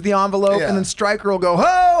of pushes the envelope and then Stryker will go,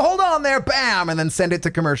 hold on there, bam, and then send it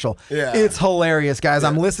to commercial. Yeah. It's hilarious, guys.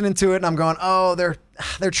 I'm listening to it and I'm going,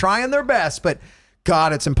 they're trying their best, but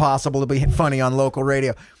God, it's impossible to be funny on local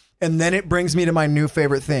radio. And then it brings me to my new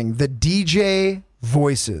favorite thing, the DJ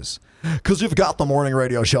voices. Because you've got the morning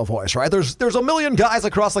radio show voice, right? There's a million guys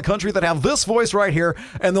across the country that have this voice right here,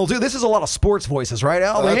 and this is a lot of sports voices, right?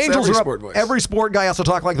 The Angels are up. Every sport guy has to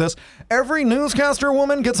talk like this. Every newscaster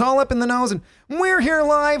woman gets all up in the nose, and we're here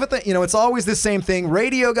live at it's always the same thing.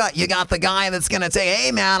 Radio guy, you got the guy that's going to say,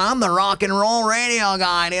 hey man, I'm the rock and roll radio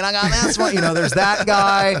guy, and I got this one. There's that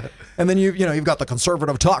guy. And then you've got the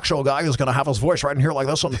conservative talk show guy who's going to have his voice right in here like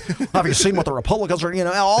this. And have you seen what the Republicans are,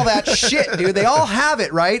 all that shit, dude. They all have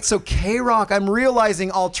it, right? So K-Rock, I'm realizing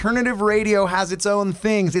alternative radio has its own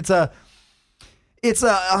things. It's a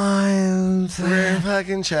we're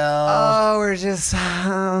fucking chow. We're just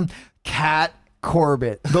Kat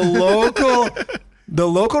Corbett, the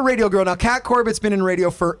local radio girl. Now, Kat Corbett's been in radio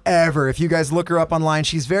forever. If you guys look her up online,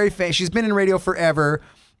 she's very famous. She's been in radio forever.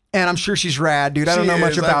 And I'm sure she's rad, dude. I don't know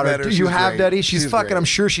much about her. You have, Duddy? She's fucking, great. I'm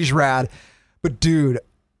sure she's rad. But, dude,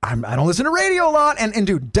 I don't listen to radio a lot. And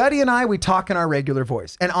dude, Duddy and I, we talk in our regular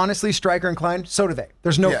voice. And honestly, Stryker and Klein, so do they.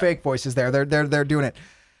 There's no fake voices there. They're doing it.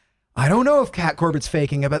 I don't know if Kat Corbett's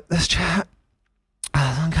faking it, but this chat,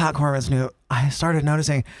 Kat Corbett's new. I started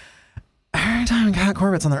noticing every time Kat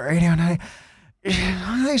Corbett's on the radio,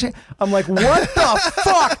 I'm like, what the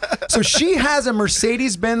fuck? So she has a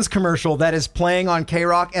Mercedes-Benz commercial that is playing on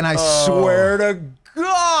K-Rock, and I swear to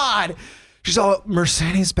God, she's all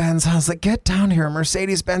Mercedes-Benz. I was like, get down here,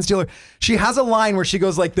 Mercedes-Benz dealer. She has a line where she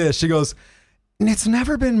goes like this. She goes, it's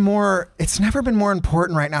never been more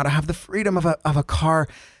important right now to have the freedom of a car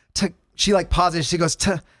to, she like pauses. She goes,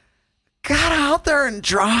 to get out there and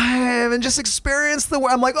drive and just experience the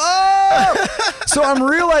world. I'm like, so I'm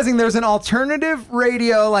realizing there's an alternative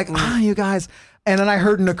radio, like, you guys. And then I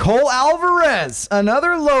heard Nicole Alvarez,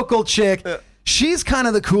 another local chick. She's kind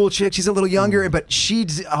of the cool chick. She's a little younger, but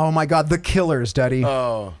she's, oh my God, The Killers, Duddy.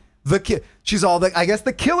 Oh. She's all I guess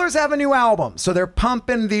the Killers have a new album. So they're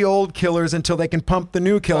pumping the old Killers until they can pump the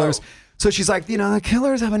new Killers. Oh. So she's like, the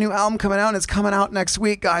Killers have a new album coming out and it's coming out next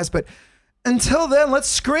week, guys. But until then, let's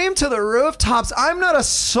scream to the rooftops, I'm not a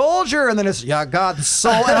soldier. And then it's, God's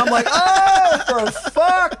soul. And I'm like, for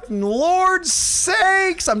fucking Lord's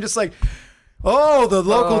sakes. I'm just like, the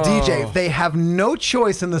local DJ. They have no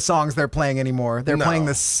choice in the songs they're playing anymore. They're playing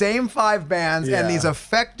the same 5 bands and these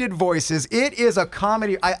affected voices. It is a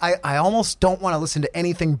comedy. I almost don't want to listen to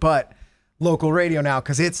anything but local radio now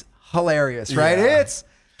because it's hilarious, right? It's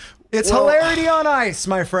hilarity on ice,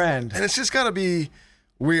 my friend. And it's just got to be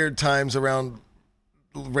weird times around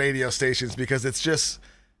radio stations because it's just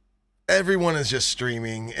everyone is just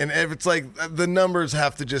streaming and it's like the numbers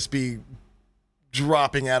have to just be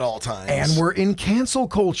dropping at all times. And we're in cancel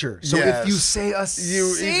culture. So if you say a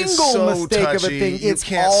single mistake of a thing,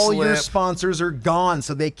 it's all slip. Your sponsors are gone.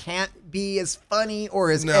 So they can't be as funny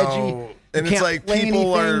or as edgy. And You it's can't like play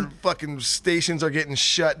people anything. are fucking stations are getting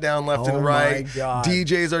shut down left Oh and my right. God.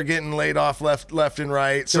 DJs are getting laid off left and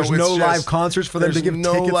right. So There's it's no just- live concerts for them to there's give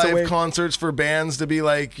no tickets live away. concerts for bands to be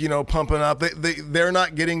like, pumping up. They're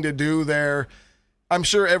not getting to do their. I'm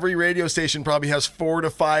sure every radio station probably has 4 to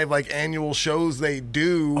 5 like annual shows they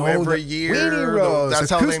do every the year. Weenie Rose, That's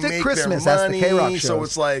how they Acoustic make Christmas, their that's money. the K-Rock So shows.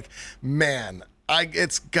 it's like, man,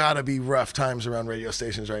 it's got to be rough times around radio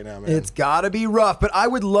stations right now, man. It's got to be rough, but I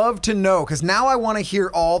would love to know because now I want to hear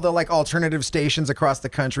all the like alternative stations across the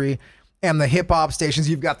country and the hip hop stations.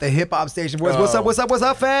 You've got the hip hop station. What's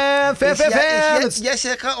up, fam? It's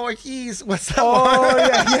Jessica Ortiz. What's up? Oh,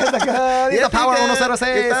 yeah, Jessica. Power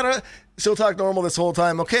 106. She'll talk normal this whole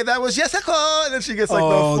time. Okay, that was Jessica. And then she gets like the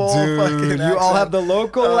Oh, full dude. fucking You all accent. have the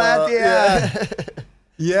local Latin. yeah.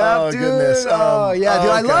 Yeah, Oh, dude. goodness. Oh, yeah,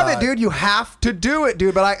 dude. Oh, I love it, God. dude. You have to do it,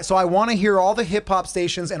 dude. But I want to hear all the hip hop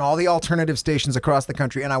stations and all the alternative stations across the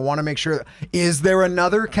country, and I want to make sure. Is there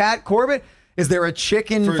another Cat Corbett? Is there a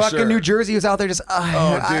chick in For fucking sure. New Jersey who's out there just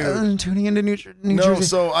dude. tuning into New No, Jersey?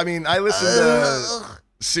 so I mean, I listen to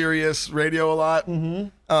Sirius radio a lot,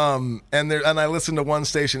 and I listen to one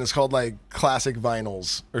station. It's called like Classic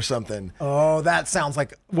Vinyls or something. Oh, that sounds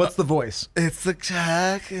like. What's the voice? It's the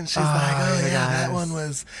Jack, and she's like, "Oh yeah, yes. that one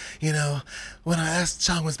was, when that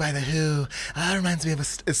song was by the Who. That reminds me of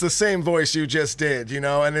It's the same voice you just did,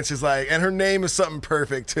 and it's just like, and her name is something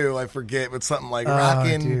perfect too. I forget, but something like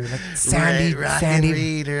Rockin' dude, like Sandy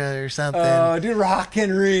Reed or something. Oh, dude,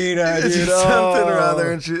 Rockin' Rita, It's dude. just something or Oh.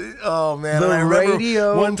 other, and oh man, The and I remember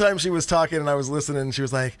radio. one time she was talking and I was listening, and she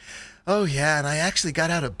was like, "Oh yeah, and I actually got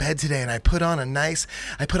out of bed today and I put on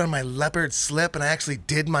my leopard slip and I actually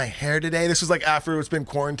did my hair today." This was like after it's been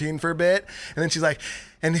quarantined for a bit, and then she's like,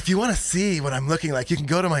 "And if you want to see what I'm looking like, you can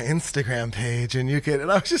go to my Instagram page and you can."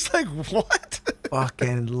 And I was just like, "What?"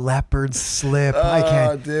 Fucking leopard slip. I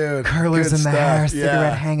can't. dude, Curlers good in the stuff. hair, cigarette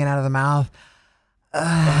Yeah. hanging out of the mouth.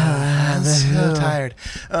 I'm so tired.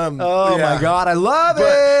 Oh yeah. my God, I love But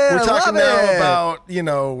it. we're I talking love now it.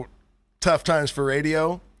 about tough times for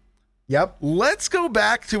radio. Yep. Let's go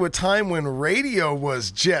back to a time when radio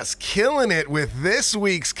was just killing it with this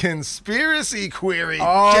week's conspiracy query.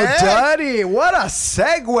 Oh, Jack. Duddy, what a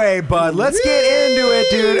segue, bud. Let's get into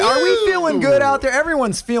it, dude. Are we feeling good out there?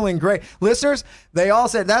 Everyone's feeling great. Listeners, they all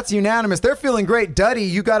said that's unanimous. They're feeling great. Duddy,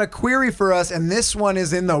 you got a query for us, and this one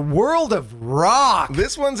is in the world of rock.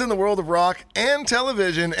 This one's in the world of rock and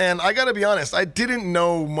television, and I gotta be honest, I didn't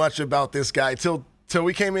know much about this guy till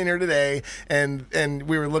we came in here today, and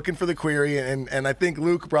we were looking for the query, and I think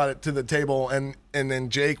Luke brought it to the table, and then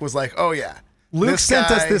Jake was like, "Oh yeah." Luke this sent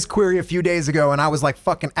us guy- this query a few days ago, and I was like,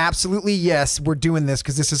 fucking absolutely yes, we're doing this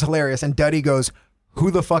because this is hilarious. And Duddy goes, who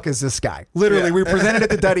the fuck is this guy? Literally, Yeah. we presented it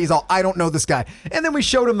to Duddy. He's all, I don't know this guy. And then we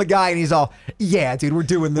showed him the guy, and he's all, yeah, dude, we're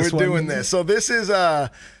doing this We're one. doing this. So this is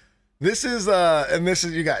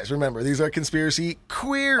you guys remember, these are conspiracy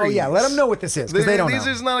queries. Oh, yeah, let them know what this is because they don't This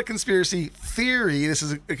know. is not a conspiracy theory. This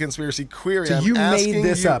is a conspiracy query. So I'm you made asking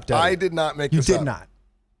this you- up, Duddy. I did not make You this did up. not.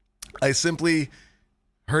 I simply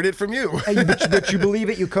heard it from you. But you believe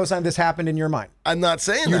it? You co-signed this happened in your mind? I'm not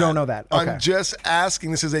saying You that. don't know that. Okay. I'm just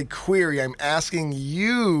asking. This is a query. I'm asking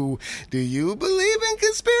you, do you believe in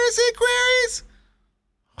conspiracy queries?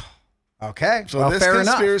 Okay. So well, this fair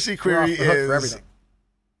conspiracy enough. We're query off the hook for is everything.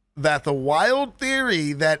 that the wild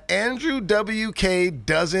theory that Andrew WK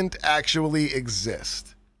doesn't actually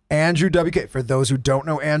exist. Andrew WK. For those who don't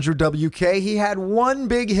know Andrew WK, he had one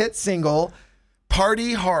big hit single,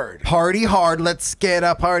 Party Hard. Party Hard. Let's get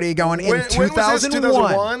a party going in When was this?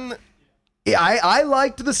 2001. I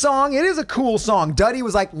liked the song. It is a cool song. Duddy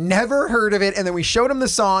was like, never heard of it. And then we showed him the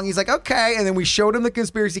song. He's like, okay. And then we showed him the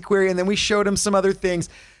conspiracy query. And then we showed him some other things.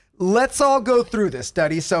 Let's all go through this,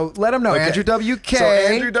 Duddy. So let him know. Okay. Andrew WK. So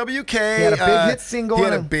Andrew WK. He had a big hit single. He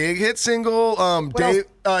had a big hit single. Dave.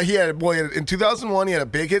 He had in 2001. He had a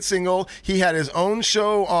big hit single. He had his own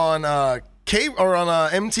show on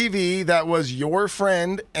MTV that was Your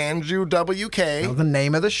Friend Andrew WK. That was the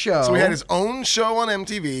name of the show. So he had his own show on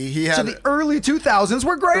MTV. He had So the early 2000s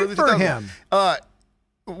were great early for 2000s. him.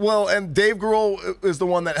 Well, and Dave Grohl is the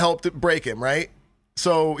one that helped break him, right?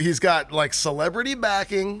 So he's got like celebrity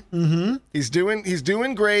backing. Mm-hmm. He's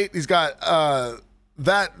doing great. He's got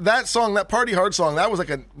that song, that Party Hard song, that was like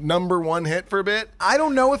a #1 hit for a bit. I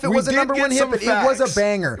don't know if it was a did number get one hit, some but it was facts. a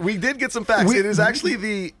banger. We did get some facts. It is actually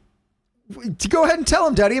the Go ahead and tell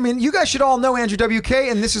him, Duddy. I mean, you guys should all know Andrew WK,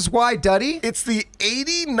 and this is why, Duddy. it's the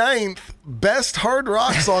 89th best hard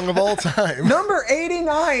rock song of all time. Number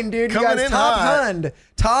 89, dude. Coming You guys, in Top hot. Hund.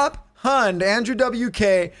 Top Hund. Andrew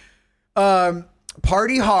WK.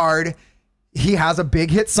 Party Hard. he has a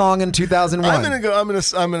big hit song in 2001. I'm gonna go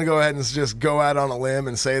ahead and just go out on a limb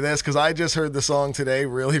and say this because I just heard the song today,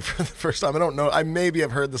 really for the first time. I don't know. I maybe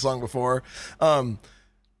have heard the song before. I'm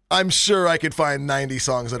sure I could find 90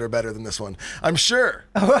 songs that are better than this one. I'm sure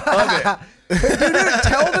of it. Dude,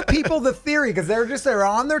 tell the people the theory because they're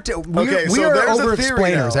on their. We are over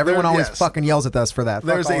explainers. Everyone always fucking yells at us for that.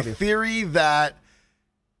 There's a theory that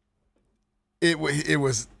it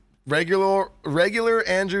was regular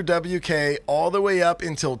Andrew WK all the way up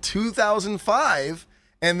until 2005,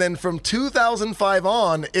 and then from 2005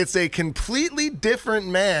 on, it's a completely different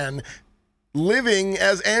man living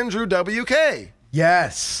as Andrew WK.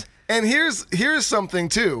 Yes. And here's something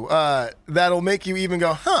too that'll make you even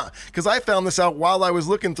go, huh? Because I found this out while I was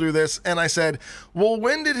looking through this, and I said, well,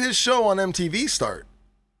 when did his show on MTV start?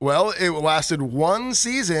 Well, it lasted one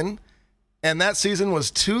season, and that season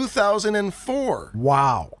was 2004.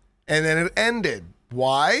 Wow. And then it ended.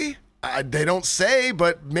 Why? They don't say,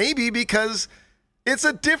 but maybe because it's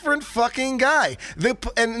a different fucking guy.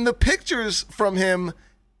 And the pictures from him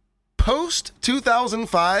post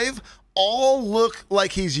 2005 all look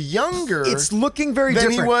like he's younger. It's looking very than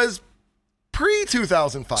different. He was pre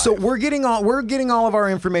 2005. So we're getting all of our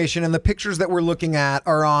information, and the pictures that we're looking at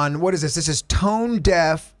are on what is this? This is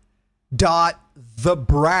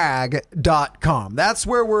tonedeaf.thebrag.com. That's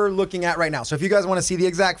where we're looking at right now. So if you guys want to see the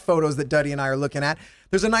exact photos that Duddy and I are looking at,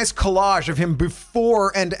 there's a nice collage of him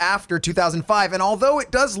before and after 2005. And although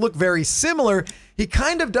it does look very similar, he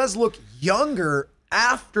kind of does look younger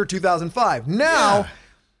after 2005. Now,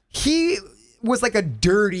 he was like a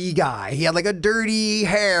dirty guy. He had like a dirty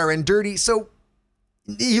hair and dirty. So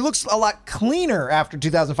he looks a lot cleaner after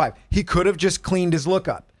 2005. He could have just cleaned his look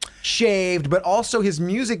up. Shaved, but also his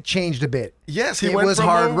music changed a bit. Yes, it was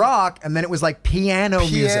hard rock, and then it was like piano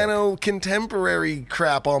music. Contemporary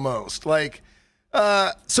crap almost. Like,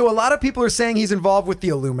 so a lot of people are saying he's involved with the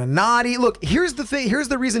Illuminati. Look, here's the thing. Here's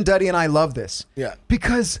the reason Duddy and I love this. Yeah.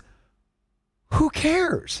 Because who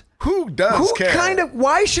cares? Who does care?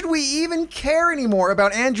 Why should we even care anymore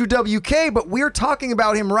about Andrew WK? But we're talking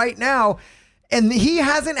about him right now. And he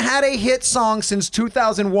hasn't had a hit song since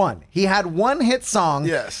 2001. He had one hit song.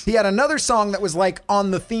 Yes. He had another song that was like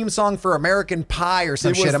on the theme song for American Pie or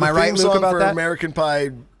some shit. Am I right, Luke, about that? American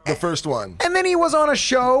Pie, the first one. And then he was on a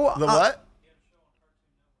show. The what?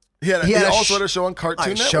 He also had a show on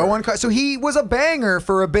Cartoon Network. So he was a banger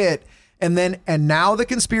for a bit. And now the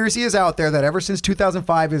conspiracy is out there that ever since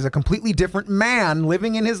 2005 is a completely different man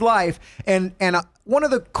living in his life. And one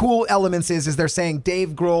of the cool elements is they're saying Dave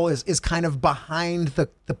Grohl is kind of behind the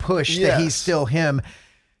push that he's still him.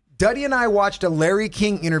 Duddy and I watched a Larry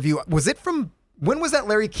King interview. When was that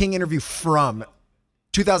Larry King interview from?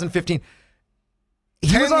 2015.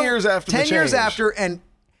 10 years after the change. 10 years after. And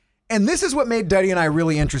this is what made Duddy and I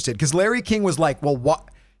really interested. Because Larry King was like, well, what?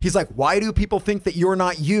 He's like, why do people think that you're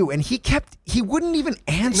not you? And he wouldn't even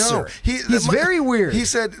answer. No, he's very weird. He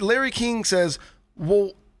said, Larry King says,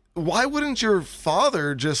 well, why wouldn't your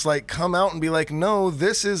father just like come out and be like, no,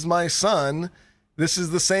 this is my son. This is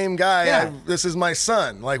the same guy. Yeah. This is my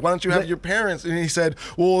son. Like, why don't you have your parents? And he said,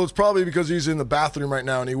 well, it's probably because he's in the bathroom right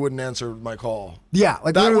now and he wouldn't answer my call. Yeah,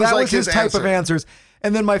 like that was his type of answers.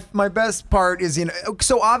 And then my best part is,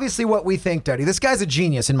 so obviously what we think, Duddy, this guy's a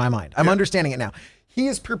genius in my mind. I'm understanding it now. He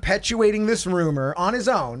is perpetuating this rumor on his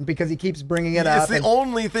own because he keeps bringing it up. It's the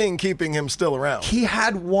only thing keeping him still around. He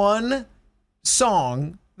had one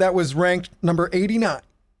song that was ranked number 89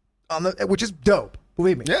 which is dope.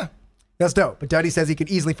 Believe me. Yeah. That's dope. But Duddy says he could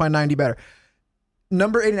easily find 90 better.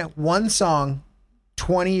 Number 89, one song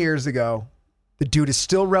 20 years ago. The dude is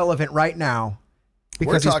still relevant right now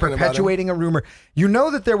because he's perpetuating a rumor. You know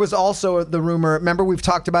that there was also the rumor. Remember, we've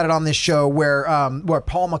talked about it on this show where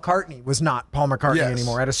Paul McCartney was not Paul McCartney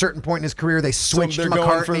anymore. At a certain point in his career, they switched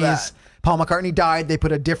McCartneys. Paul McCartney died. They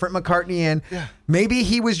put a different McCartney in. Yeah. Maybe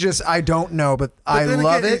he was just, I don't know, but I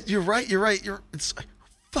love it. You're right. It's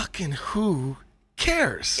fucking who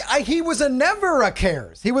cares? He was never a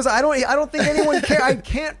cares. He was, I don't think anyone cares. I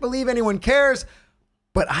can't believe anyone cares,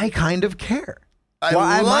 but I kind of care. Am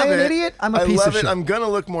I an idiot? I'm a piece of shit. I'm going to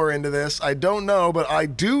look more into this. I don't know, but I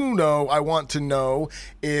do know. I want to know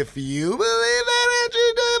if you believe that Andrew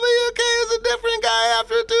WK is a different guy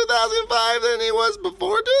after 2005 than he was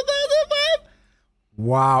before 2005.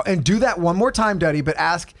 Wow. And do that one more time, Duddy, but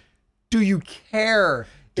ask, do you care?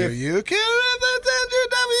 Do you care if that's Andrew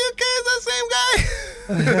WK is the same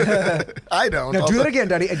guy? I don't. Now do that again,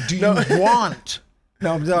 Duddy. Do you want...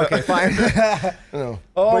 No, okay, fine. No.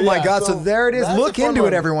 Oh my God! So there it is. Look into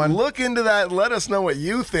it, everyone. Look into that. Let us know what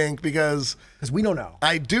you think because we don't know.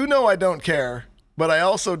 I do know I don't care, but I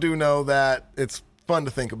also do know that it's fun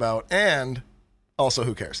to think about, and also,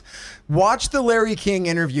 who cares? Watch the Larry King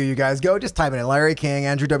interview, you guys. Go just type it in. Larry King,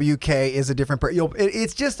 Andrew WK is a different person.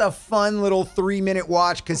 It's just a fun little 3-minute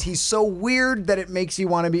watch because he's so weird that it makes you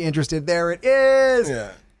want to be interested. There it is.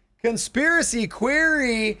 Yeah. Conspiracy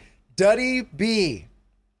query, Duddy B.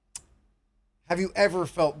 Have you ever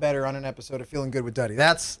felt better on an episode of Feeling Good with Duddy?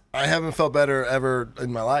 I haven't felt better ever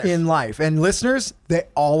in my life. And listeners,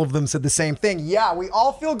 all of them said the same thing. Yeah, we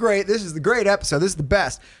all feel great. This is the great episode. This is the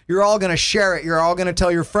best. You're all going to share it. You're all going to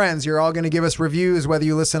tell your friends. You're all going to give us reviews, whether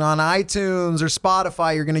you listen on iTunes or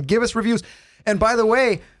Spotify. You're going to give us reviews. And by the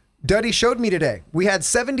way, Duddy showed me today. We had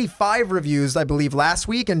 75 reviews, I believe, last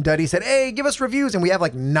week, and Duddy said, hey, give us reviews, and we have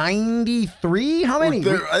like 93? How many?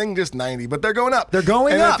 I think just 90, but they're going up. They're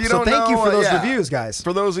going up, so thank you for those reviews, guys.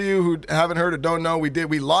 For those of you who haven't heard or don't know, we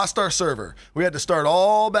lost our server. We had to start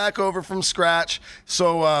all back over from scratch,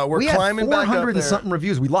 so we're climbing back up there. 400 and something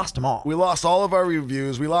reviews. We lost them all. We lost all of our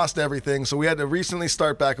reviews. We lost everything, so we had to recently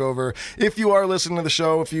start back over. If you are listening to the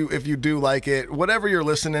show, if you do like it, whatever you're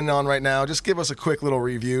listening on right now, just give us a quick little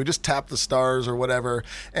review. Just tap the stars or whatever,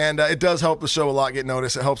 and it does help the show a lot get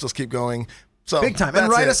noticed. It helps us keep going. So big time. And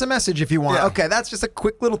write us a message if you want. Yeah. Okay, that's just a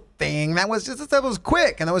quick little thing. That was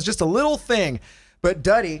quick, and that was just a little thing. But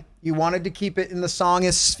Duddy, you wanted to keep it in the song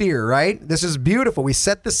as Sphere, right? This is beautiful. We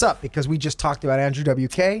set this up because we just talked about Andrew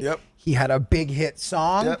WK. Yep. He had a big hit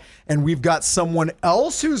song, and we've got someone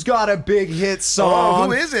else who's got a big hit song. Oh,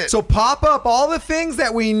 who is it? So pop up all the things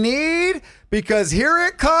that we need, because here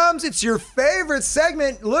it comes. It's your favorite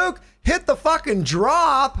segment. Luke, hit the fucking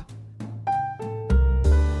drop.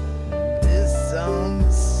 This song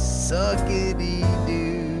suckity-doo.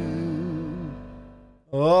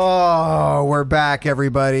 Oh, we're back,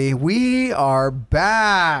 everybody. We are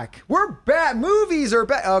back. We're back. Movies are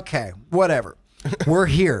back. Okay, whatever. We're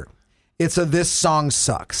here. It's This Song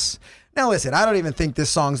Sucks. Now listen, I don't even think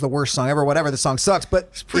this song's the worst song ever, whatever. The song sucks, but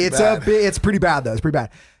it's pretty bad, though. It's pretty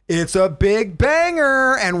bad. It's a big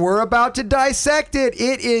banger, and we're about to dissect it.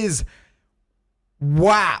 It is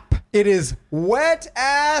WAP. It is Wet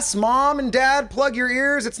Ass. Mom and Dad, plug your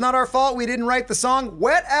ears. It's not our fault. We didn't write the song.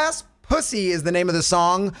 Wet Ass Pussy is the name of the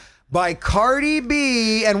song by Cardi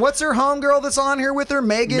B. And what's her homegirl that's on here with her?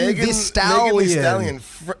 Megan Thee Stallion. Megan Thee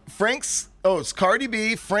Stallion. It's Cardi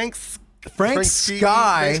B, Frank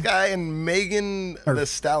Sky, and Megan the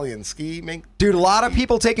Stallion. Dude, a lot of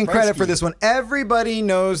people taking credit for this one. Everybody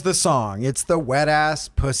knows the song. It's the Wet Ass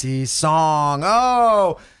Pussy song.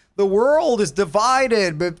 Oh, the world is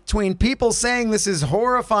divided between people saying this is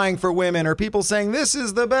horrifying for women, or people saying this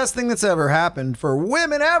is the best thing that's ever happened for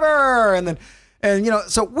women ever. And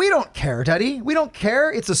so we don't care, Duddy. We don't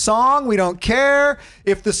care. It's a song. We don't care.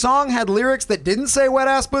 If the song had lyrics that didn't say wet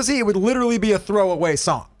ass pussy, it would literally be a throwaway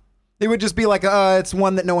song. It would just be like, it's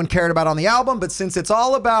one that no one cared about on the album. But since it's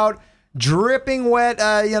all about dripping wet,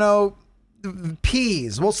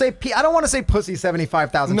 peas, we'll say pee. I don't want to say pussy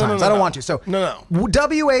 75,000 times. I don't want to. So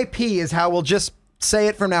WAP is how we'll just say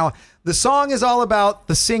it from now. The song is all about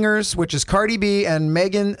the singers, which is Cardi B and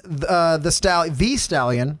Megan the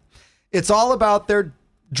Stallion. It's all about their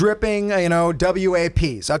dripping,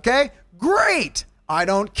 WAPs. Okay, great. I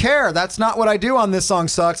don't care. That's not what I do on This Song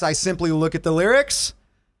Sucks. I simply look at the lyrics.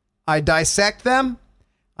 I dissect them.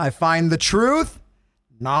 I find the truth.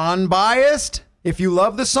 Non-biased. If you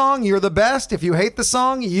love the song, you're the best. If you hate the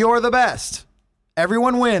song, you're the best.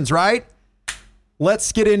 Everyone wins, right?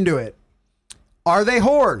 Let's get into it. Are they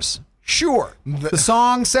whores? Sure. The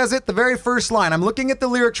song says it, the very first line. I'm looking at the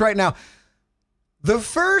lyrics right now.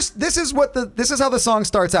 This is how the song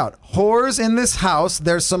starts out. Whores in this house.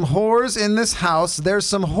 There's some whores in this house. There's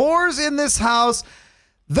some whores in this house.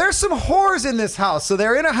 There's some whores in this house. So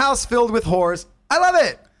they're in a house filled with whores. I love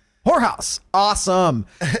it. Whorehouse. Awesome.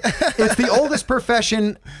 It's the oldest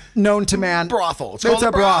profession known to man. Brothel. It's a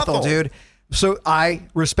brothel, dude. So I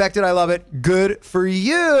respect it. I love it. Good for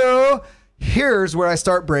you. Here's where I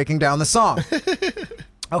start breaking down the song.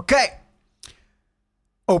 Okay.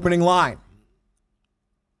 Opening line.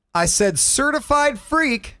 I said certified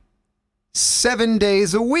freak 7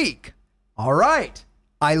 days a week. All right.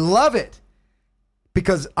 I love it.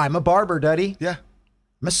 Because I'm a barber, Duddy. Yeah.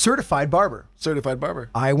 I'm a certified barber.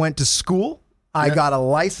 I went to school. I got a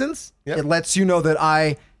license. Yep. It lets you know that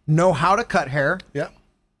I know how to cut hair. Yeah.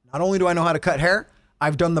 Not only do I know how to cut hair,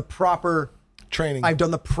 I've done the proper training.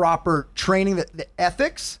 The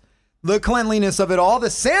ethics, the cleanliness of it all, the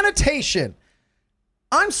sanitation.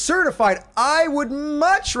 I'm certified. I would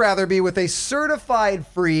much rather be with a certified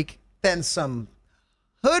freak than some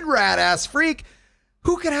hood rat ass freak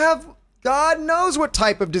who could have God knows what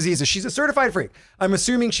type of diseases. She's a certified freak. I'm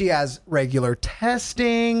assuming she has regular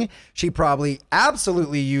testing. She probably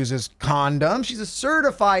absolutely uses condoms. She's a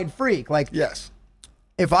certified freak. Like, Yes.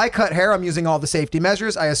 if I cut hair, I'm using all the safety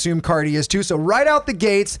measures. I assume Cardi is too. So right out the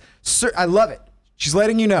gates, I love it. She's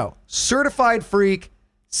letting you know. Certified freak,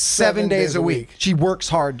 7 days a week. She works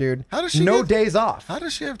hard, dude. How does she No get- days off. How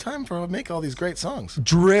does she have time to make all these great songs?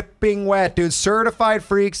 Dripping wet, dude. Certified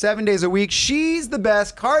freak, 7 days a week. She's the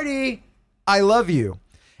best. Cardi, I love you.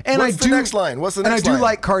 And What's the next line? What's the next And I do line?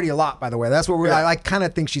 like Cardi a lot, by the way. That's what Yeah. I kind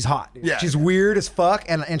of think she's hot. Dude. Yeah. She's weird as fuck,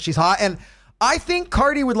 and she's hot. And I think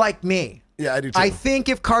Cardi would like me. Yeah, I do too. I think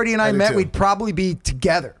if Cardi and I do met, too. we'd probably be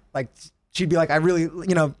together. Like, she'd be like, I really,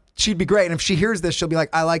 she'd be great. And if she hears this, she'll be like,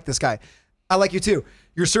 I like this guy. I like you too.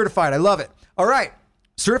 You're certified. I love it. All right.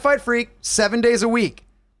 Certified freak, 7 days a week.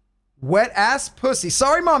 Wet ass pussy.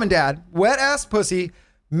 Sorry, mom and dad. Wet ass pussy.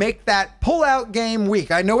 Make that pull out game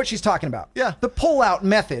weak. I know what she's talking about. Yeah. The pull out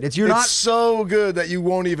method. It's It's so good that you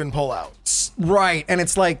won't even pull out. right. And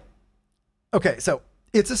it's like, okay, so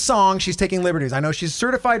it's a song. She's taking liberties. I know she's a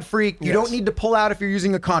certified freak. You Yes. don't need to pull out if you're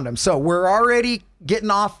using a condom. So we're already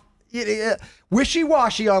getting off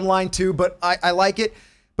wishy-washy on line 2, but I like it.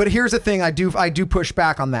 But here's the thing. I do push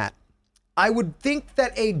back on that. I would think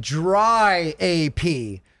that a dry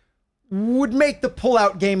AP would make the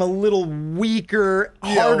pull-out game a little weaker,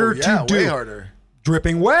 harder to do. Way harder.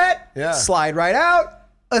 Dripping wet, Yeah. slide right out,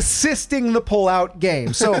 assisting the pull-out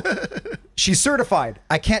game. So she's certified.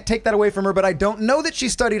 I can't take that away from her, but I don't know that she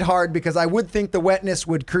studied hard because I would think the wetness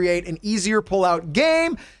would create an easier pull-out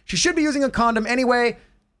game. She should be using a condom anyway.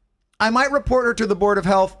 I might report her to the Board of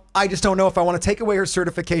Health. I just don't know if I want to take away her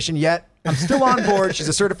certification yet. I'm still on board. She's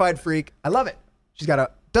a certified freak. I love it. She's got a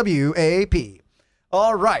WAP.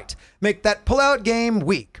 All right. Make that pull-out game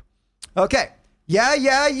weak. Okay. Yeah.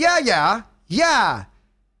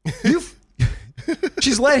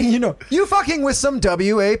 She's letting you know. You fucking with some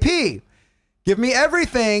WAP. Give me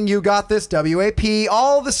everything. You got this WAP,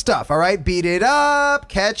 all the stuff. All right. Beat it up,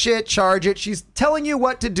 catch it, charge it. She's telling you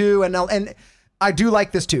what to do. And I do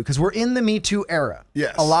like this too, because we're in the Me Too era.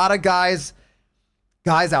 Yes. A lot of guys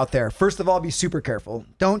out there, first of all, be super careful.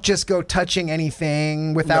 Don't just go touching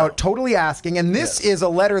anything without totally asking. And this is a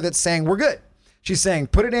letter that's saying, we're good. She's saying,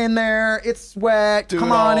 put it in there. It's wet. Do Come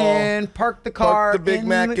it on all. in. Park the car. Park the Big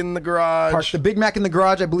Mac in the garage. Park the Big Mac in the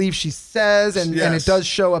garage, I believe she says. And it Yes. does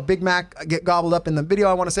show a Big Mac get gobbled up in the video,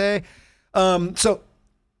 I want to say. So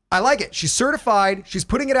I like it. She's certified. She's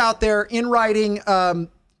putting it out there in writing.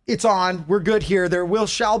 It's on. We're good here. There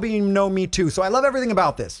shall be no Me Too. So I love everything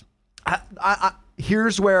about this.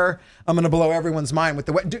 Here's where I'm going to blow everyone's mind with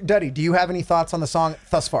the wet. Duddy, do you have any thoughts on the song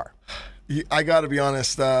thus far? I got to be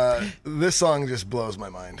honest. This song just blows my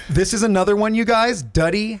mind. This is another one, you guys.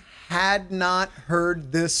 Duddy had not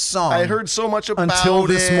heard this song. I heard so much about until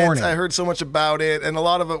this it. morning. I heard so much about it, and a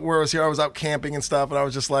lot of it where I was here, I was out camping and stuff, and I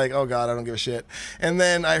was just like, oh God, I don't give a shit. And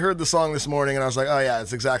then I heard the song this morning, and I was like, oh yeah,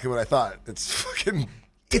 it's exactly what I thought. It's fucking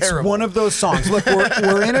It's terrible. one of those songs. Look,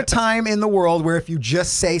 we're in a time in the world where if you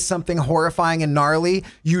just say something horrifying and gnarly,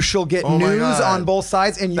 you shall get Oh my news God. on both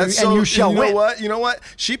sides, and That's you shall win. You know what?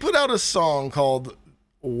 She put out a song called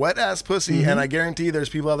Wet Ass Pussy, and I guarantee there's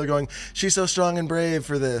people out there going, she's so strong and brave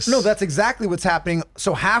for this. No, that's exactly what's happening.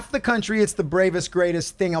 So half the country, it's the bravest,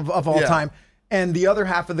 greatest thing of all Yeah. time. And the other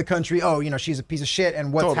half of the country, she's a piece of shit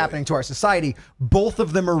and what's Totally. happening to our society. Both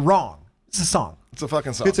of them are wrong. It's a song. It's a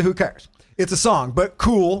fucking song. It's a who cares. It's a song, but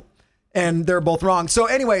cool. And they're both wrong. So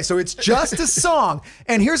anyway, so it's just a song.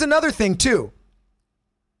 And here's another thing too.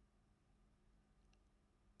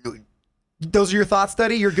 Those are your thoughts,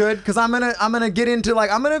 Duddy? You're good? Because I'm gonna get into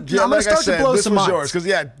I'm gonna start to blow some minds.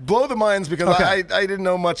 Because blow the minds because Okay. I didn't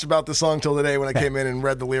know much about the song till today when I came in and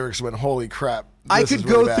read the lyrics and went, holy crap. I this is could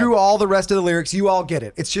really go bad. through all the rest of the lyrics. You all get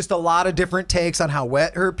it. It's just a lot of different takes on how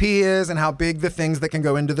wet her pee is and how big the things that can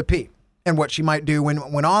go into the pee and what she might do when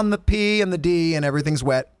on the P and the D and everything's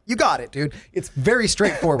wet. You got it, dude. It's very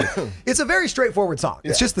straightforward. It's a very straightforward song.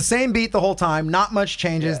 It's just the same beat the whole time. Not much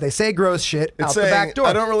changes. They say gross shit It's out saying, the back door.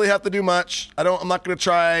 I don't really have to do much. I'm not going to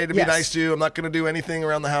try to be Yes. nice to you. I'm not going to do anything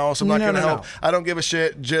around the house. I'm not No, going to no, help. no. I don't give a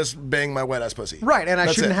shit. Just bang my wet ass pussy. Right, and I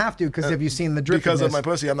That's shouldn't it. have to because have you seen the drippiness? Because of my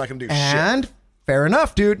pussy, I'm not going to do shit. And fair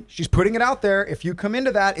enough, dude. She's putting it out there. If you come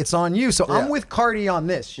into that, it's on you. So I'm Yeah. with Cardi on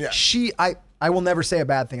this. Yeah. I will never say a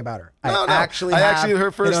bad thing about her. No. I actually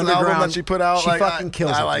her first an album underground- that she put out, she fucking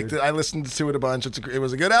kills I it, liked dude. it. I listened to it a bunch. It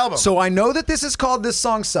was a good album. So I know that this is called This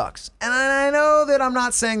Song Sucks. And I know that I'm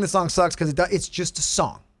not saying the song sucks because it's just a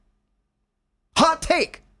song. Hot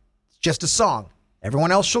take. It's just a song.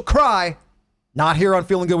 Everyone else shall cry. Not here on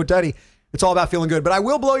Feeling Good with Duddy. It's all about feeling good. But I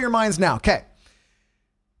will blow your minds now. Okay.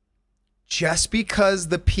 just because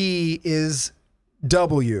the P is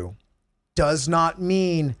W does not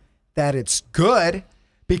mean that it's good,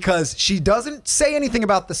 because she doesn't say anything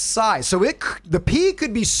about the size. So the P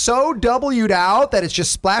could be so W'd out that it's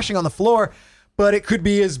just splashing on the floor, but it could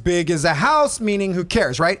be as big as a house, meaning who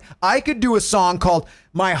cares, right? I could do a song called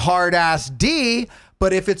My Hard Ass D,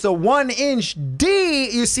 but if it's a 1-inch D,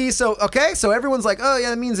 you see, so everyone's like, oh yeah,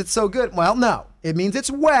 that means it's so good. Well, no, it means it's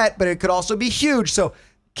wet, but it could also be huge. So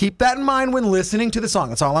keep that in mind when listening to the song.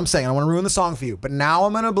 That's all I'm saying. I don't want to ruin the song for you, but now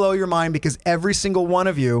I'm going to blow your mind, because every single one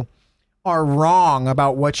of you are wrong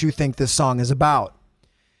about what you think this song is about.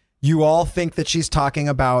 You all think that she's talking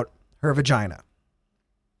about her vagina,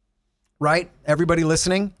 right? Everybody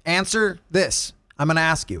listening, answer this. I'm going to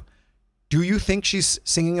ask you. Do you think she's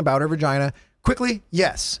singing about her vagina? Quickly,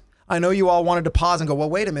 yes. I know you all wanted to pause and go,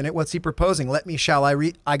 well, wait a minute. What's he proposing? Shall I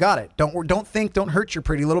read? I got it. Don't hurt your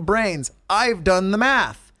pretty little brains. I've done the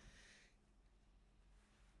math.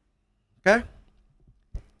 Okay?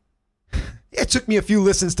 It took me a few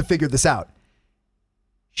listens to figure this out.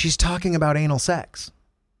 She's talking about anal sex.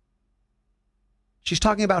 She's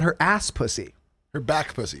talking about her ass pussy. Her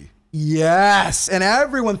back pussy. Yes. And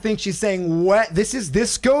everyone thinks she's saying wet.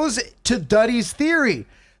 This goes to Duddy's theory.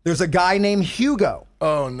 There's a guy named Hugo.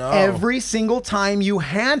 Oh, no. Every single time you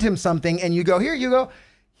hand him something and you go, here you go,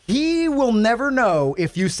 he will never know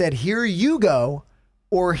if you said, here you go,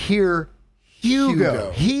 or here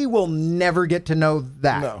Hugo. He will never get to know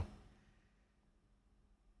that. No.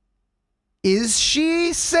 Is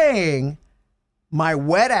she saying my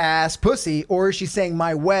wet ass pussy, or is she saying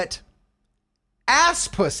my wet ass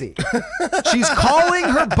pussy? She's calling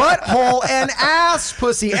her butthole an ass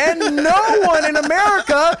pussy, and no one in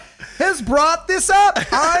America has brought this up.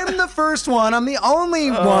 I'm the first one. I'm the only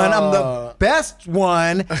one. I'm the best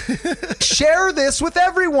one. Share this with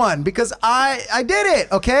everyone, because I did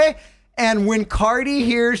it, okay? And when Cardi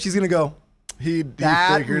hears, she's going to go, He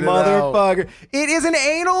that figured motherfucker. It is an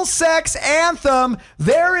anal sex anthem.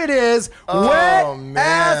 There it is. Wet man.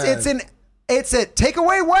 ass. It's a take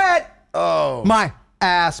away wet. Oh. My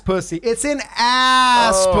ass pussy. It's an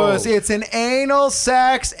ass pussy. It's an anal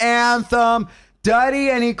sex anthem. Duddy,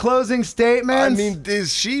 any closing statements? I mean,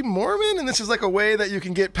 is she Mormon? And this is like a way that you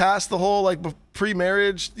can get past the whole like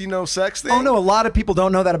pre-marriage, sex thing? Oh, no. A lot of people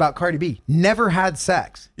don't know that about Cardi B. Never had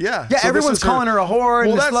sex. Yeah. Yeah, so everyone's calling her a whore. Well,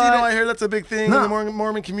 and that's, slut. I hear that's a big thing in the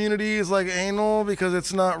Mormon community is like anal, because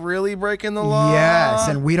it's not really breaking the law. Yes,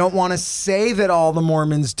 and we don't want to say that all the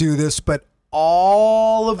Mormons do this, but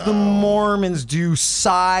all of the Mormons do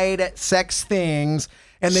side sex things,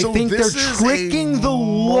 and they think they're tricking the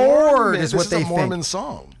Lord, is what they think. This is a Mormon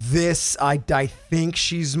song. This, I think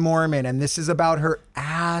she's Mormon, and this is about her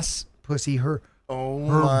ass pussy, her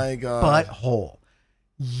my God. butthole.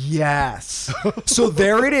 Yes. So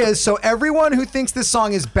there it is. So everyone who thinks this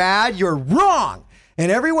song is bad, you're wrong.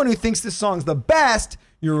 And everyone who thinks this song's the best,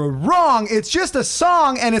 you're wrong. It's just a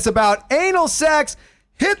song, and it's about anal sex.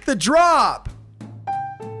 Hit the drop.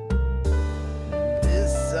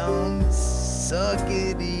 This song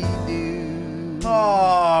suckity-doo.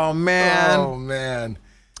 Oh, man. Oh, man.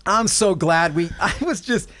 I'm so glad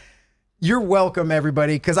you're welcome,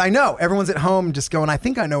 everybody, because I know everyone's at home just going, I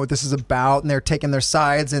think I know what this is about, and they're taking their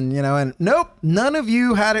sides, and and nope, none of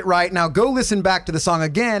you had it right. Now go listen back to the song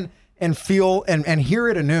again and feel and hear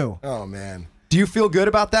it anew. Oh, man. Do you feel good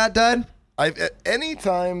about that, Dud?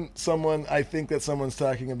 Anytime I think that someone's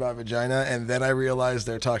talking about vagina and then I realize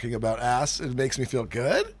they're talking about ass, it makes me feel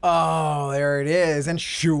good. Oh, there it is. And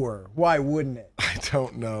sure, why wouldn't it? I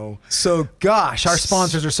don't know. So, gosh, our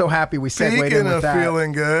sponsors are so happy we segued in with that. Speaking of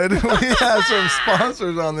feeling good, we have some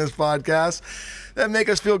sponsors on this podcast that make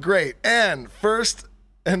us feel great. And first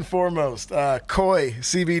and foremost, Koi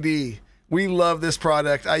CBD. We love this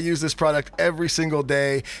product. I use this product every single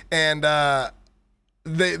day. And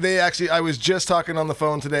they actually, I was just talking on the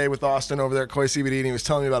phone today with Austin over there at Koi CBD, and he was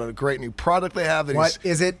telling me about a great new product they have. What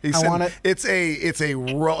is it? I want it. It's a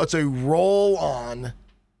roll-on.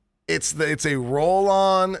 It's a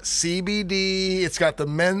roll-on CBD. It's got the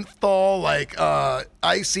menthol,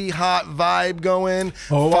 icy hot vibe going.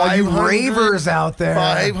 Oh, all you ravers out there.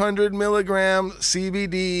 500 milligram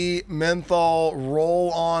CBD menthol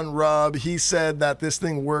roll-on rub. He said that this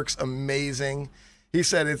thing works amazing. He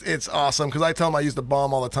said it's awesome, because I tell him I use the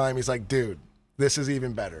balm all the time. He's like, dude, this is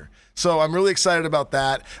even better. So I'm really excited about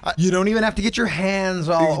that. You don't even have to get your hands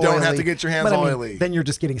all oily. You don't have to get your hands oily. Then you're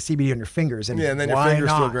just getting CBD on your fingers. And then your fingers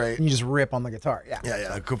feel great. And you just rip on the guitar. Yeah.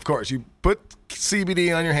 Yeah, of course. You put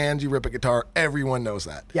CBD on your hands, you rip a guitar. Everyone knows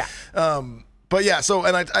that. Yeah. But yeah, so,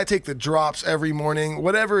 and I take the drops every morning,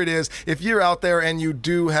 whatever it is. If you're out there and you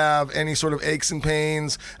do have any sort of aches and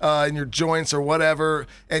pains in your joints or whatever,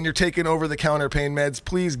 and you're taking over-the-counter pain meds,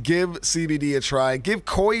 please give CBD a try. Give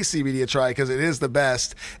Koi CBD a try because it is the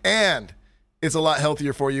best. And it's a lot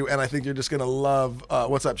healthier for you, and I think you're just going to love...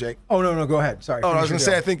 what's up, Jake? Oh, no, go ahead. Sorry. Oh, I was going to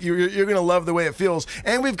say, I think you're going to love the way it feels.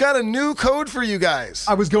 And we've got a new code for you guys.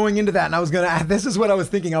 I was going into that, and I was going to... This is what I was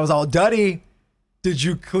thinking. I was all, Duddy, did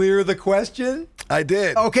you clear the question? I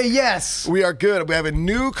did. Okay, yes. We are good. We have a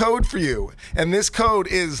new code for you, and this code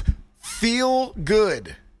is Feel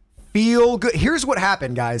Good. Feel Good. Here's what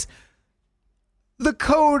happened, guys. The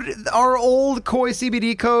code, our old Koi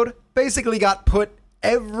CBD code, basically got put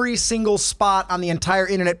every single spot on the entire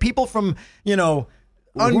internet. People from,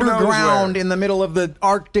 underground in the middle of the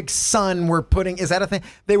Arctic sun were putting, is that a thing?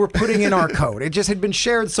 They were putting in our code. It just had been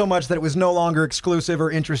shared so much that it was no longer exclusive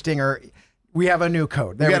or interesting, or we have a new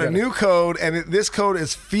code. We got a new code, and this code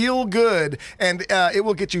is Feel Good, and it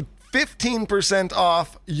will get you 15%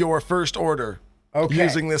 off your first order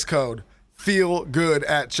using this code. Feel Good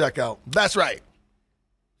at checkout. That's right.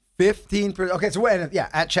 15%. Okay, so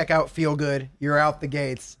at checkout, Feel Good. You're out the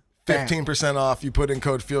gates. 15% off. You put in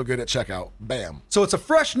code Feel Good at checkout. Bam. So it's a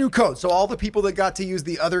fresh new code. So all the people that got to use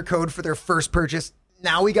the other code for their first purchase,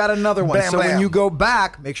 now we got another one. Bam, so bam. when you go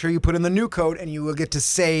back, make sure you put in the new code, and you will get to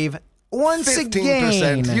save once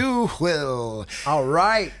 15%. again. You will. All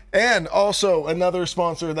right. And also another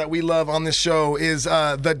sponsor that we love on this show is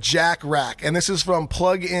the Jack Rack. And this is from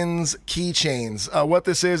Plug-ins Keychains. What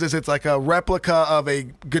this is it's like a replica of a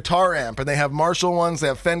guitar amp. And they have Marshall ones, they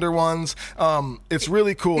have Fender ones. It's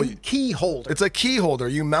really cool. Key holder. It's a key holder.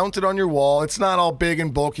 You mount it on your wall. It's not all big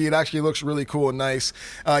and bulky. It actually looks really cool and nice.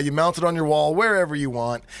 You mount it on your wall wherever you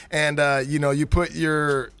want. And, you put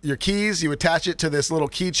your keys, you attach it to this little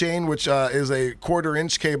keychain, which is a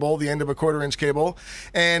 1/4-inch cable, the end of a 1/4-inch cable.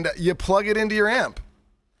 And you plug it into your amp.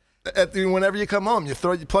 Whenever you come home, you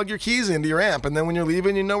plug your keys into your amp, and then when you're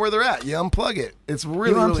leaving, you know where they're at. You unplug it. It's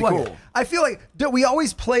really cool. It. I feel like we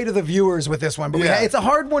always play to the viewers with this one, but it's a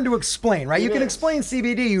hard one to explain, right? You can explain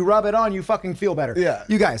CBD, you rub it on, you fucking feel better. Yeah.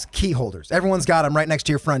 You guys, key holders. Everyone's got them right next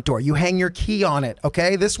to your front door. You hang your key on it,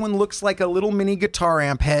 okay? This one looks like a little mini guitar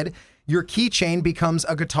amp head. Your keychain becomes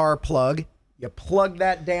a guitar plug. You plug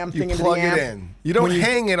that damn thing into the amp. You plug it in. You don't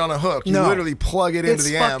hang it on a hook. You literally plug it into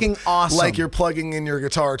the amp. It's fucking awesome. Like you're plugging in your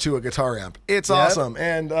guitar to a guitar amp. It's awesome.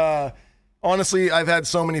 And honestly, I've had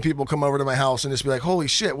so many people come over to my house and just be like, holy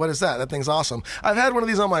shit, what is that? That thing's awesome. I've had one of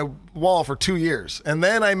these on my wall for 2 years. And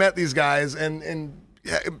then I met these guys and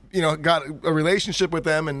got a relationship with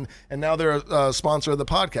them. And now they're a sponsor of the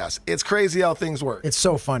podcast. It's crazy how things work. It's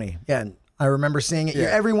so funny. Yeah. I remember seeing it. Yeah.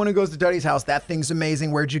 Everyone who goes to Duddy's house, that thing's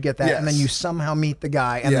amazing. Where'd you get that? Yes. And then you somehow meet the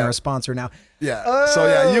guy, and they're a sponsor now. Yeah. Oh. So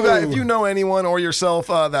yeah, you guys, if you know anyone or yourself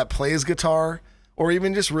that plays guitar or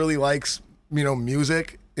even just really likes,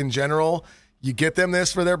 music in general, you get them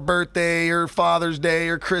this for their birthday or Father's Day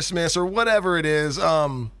or Christmas or whatever it is.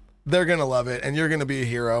 They're going to love it, and you're going to be a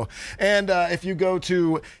hero. And if you go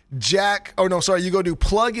to you go to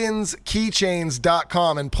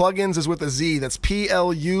pluginskeychains.com, and plugins is with a Z. That's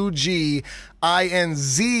PLUGINZ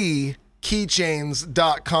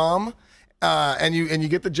keychains.com. And you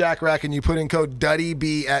get the Jack Rack, and you put in code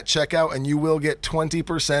DuddyB at checkout, and you will get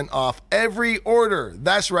 20% off every order.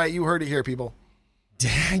 That's right. You heard it here, people.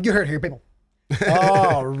 You heard it here, people.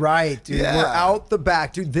 All right, dude. Yeah. We're out the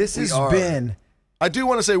back. Dude, this has been... I do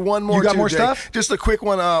want to say one more. You got too, more Jake. stuff? Just a quick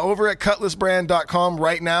one. Over at cutlassbrand.com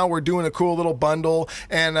right now, we're doing a cool little bundle,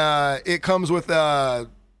 and it comes with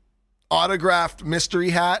autographed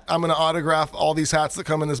mystery hat. I'm going to autograph all these hats that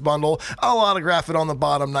come in this bundle. I'll autograph it on the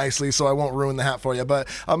bottom nicely so I won't ruin the hat for you, but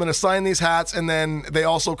I'm going to sign these hats, and then they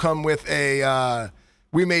also come with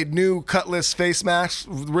we made new Cutlass face masks,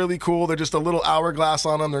 really cool. They're just a little hourglass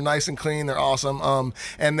on them. They're nice and clean. They're awesome.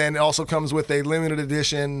 And then it also comes with a limited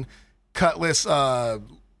edition Cutlass, what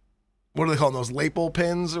do they call them? Those lapel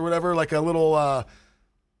pins or whatever, like a little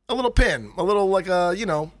pin,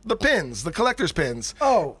 the pins, the collector's pins.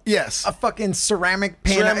 Oh, yes, a fucking ceramic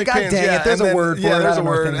pin. Ceramic God pins, dang it! There's a word for it. Yeah, there's I a don't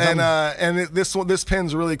know word. And this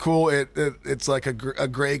pin's really cool. It's like a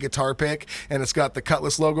gray guitar pick, and it's got the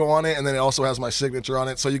Cutlass logo on it, and then it also has my signature on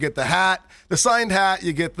it. So you get the hat, the signed hat,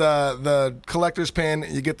 you get the collector's pin,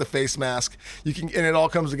 you get the face mask. And it all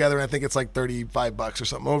comes together. And I think it's like $35 or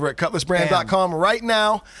something over at cutlassbrand.com right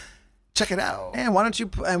now. Check it out. And why don't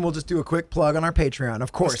you, and we'll just do a quick plug on our Patreon.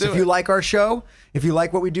 Of course, if you it. like our show, if you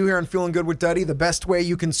like what we do here on Feeling Good with Duddy, the best way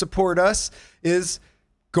you can support us is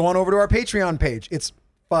go on over to our Patreon page. It's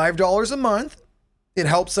 $5 a month. It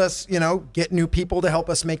helps us, get new people to help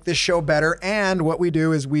us make this show better. And what we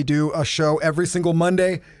do is we do a show every single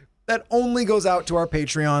Monday that only goes out to our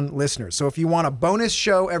Patreon listeners. So if you want a bonus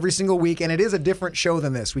show every single week, and it is a different show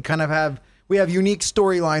than this, we have unique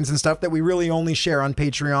storylines and stuff that we really only share on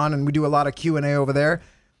Patreon, and we do a lot of Q&A over there.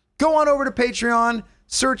 Go on over to Patreon,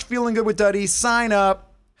 search Feeling Good with Duddy, sign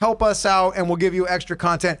up, help us out, and we'll give you extra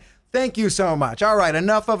content. Thank you so much. All right,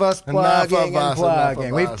 enough of us plugging and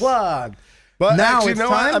plugging. We've plugged. But now actually, it's you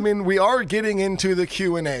know what? time. I mean, we are getting into the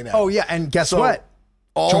Q&A now. Oh, yeah, and guess what?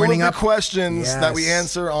 All Joining of the up questions that we Yes.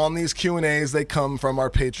 answer on these Q&As, they come from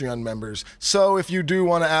our Patreon members. So if you do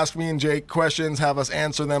want to ask me and Jake questions, have us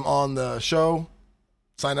answer them on the show,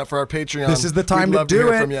 sign up for our Patreon. This is the time We'd to love do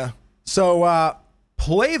hear it. from you. So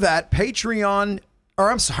play that Patreon,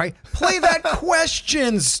 play that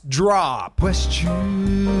questions drop. Questions.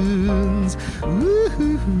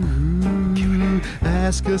 Woo-hoo-hoo.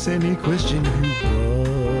 Ask us any question you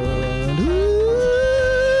want.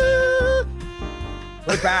 Ooh.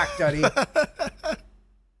 We're back, Duddy.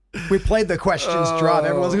 We played the questions drop.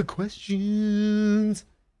 Everyone's like, questions.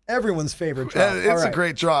 Everyone's favorite drop. It's All right. a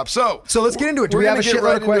great drop. So let's get into it. Do we're we have a gonna get shitload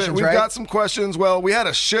of into it. questions, We've right? got some questions. Well, we had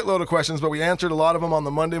a shitload of questions, but we answered a lot of them on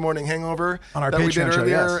the Monday Morning Hangover On our that we did Patreon show,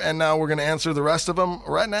 earlier, yes. and now we're going to answer the rest of them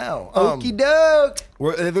right now. Okie doke.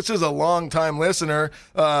 This is a long-time listener,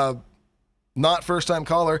 not first-time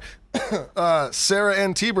caller. Sarah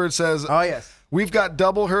N. T-Bird says, Oh, yes. we've got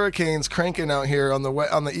double hurricanes cranking out here on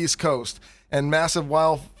the East Coast and massive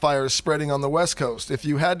wildfires spreading on the West Coast. If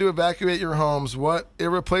you had to evacuate your homes, what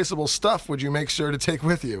irreplaceable stuff would you make sure to take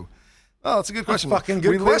with you? Oh, that's a good question. fucking good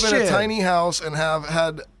we live in question. a tiny house and have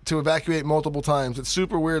had to evacuate multiple times. It's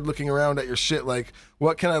super weird looking around at your shit like,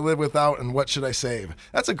 what can I live without and what should I save?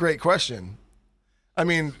 That's a great question. I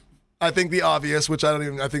mean, I think the obvious, which I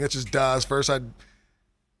think that's just does. First,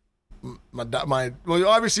 well,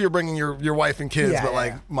 obviously you're bringing your wife and kids, Yeah, but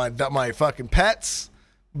like my fucking pets.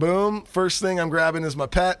 Boom. First thing I'm grabbing is my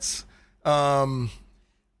pets. Like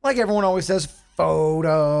everyone always says,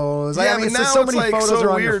 photos. Yeah, I mean, but now so it's many like photos so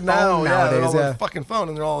are on your weird phone now. Yeah, they're nowadays. all on Yeah. the fucking phone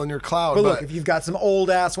and they're all in your cloud. But look, if you've got some old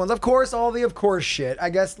ass ones, of course, all the of course shit. I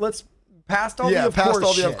guess let's past all the of past course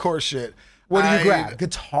all shit. the of course shit. What do you grab?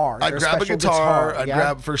 Guitar. I'd Is there grab a special guitar. I'd yeah?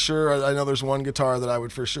 grab for sure. I know there's one guitar that I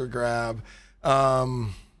would for sure grab.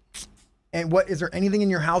 And what is there anything in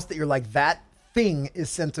your house that you're like, that thing is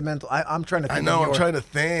sentimental? I'm trying to think. I know. of I'm trying to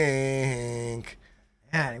think.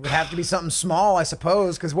 Man, it would have to be something small, I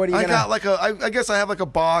suppose. Because what are you I gonna? got like I guess I have like a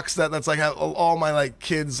box that's like have all my like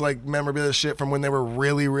kids like memorabilia shit from when they were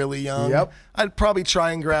really really young. Yep. I'd probably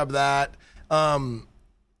try and grab that.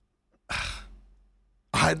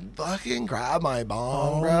 I'd fucking grab my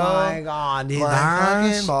bong, Oh bro. my god, dude, My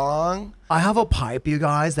that's- fucking bong. I have a pipe, you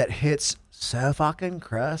guys, that hits so fucking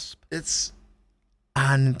crisp. It's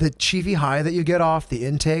And the cheevy high that you get off the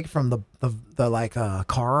intake from the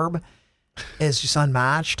carb is just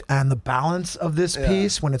unmatched. And the balance of this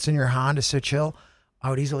piece when it's in your hand is so chill. I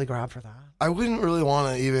would easily grab for that. I wouldn't really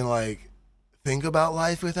want to even like think about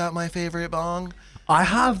life without my favorite bong. I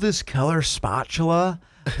have this killer spatula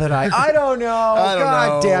that I don't know. I don't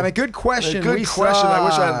God know. damn it. Good question. Good We question. I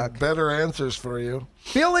wish I suck. had better answers for you.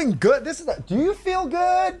 Feeling good. Do you feel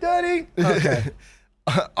good, Duddy? Okay.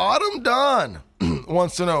 Autumn Dawn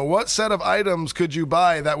wants to know, what set of items could you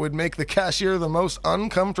buy that would make the cashier the most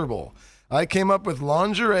uncomfortable? I came up with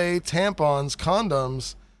lingerie, tampons,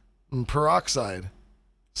 condoms, and peroxide.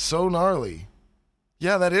 So gnarly.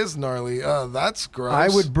 Yeah, that is gnarly. That's gross.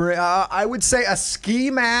 I would say a ski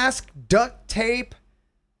mask, duct tape,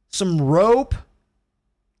 some rope,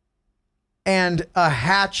 and a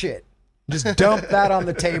hatchet. Just dump that on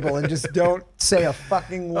the table and just don't say a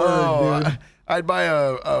fucking word, dude. I'd buy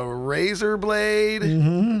a razor blade,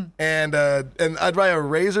 Mm-hmm. and I'd buy a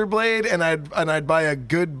razor blade, and I'd buy a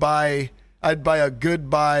goodbye. I'd buy a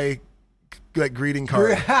goodbye like greeting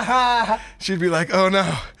card. She'd be like, "Oh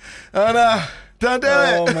no, don't do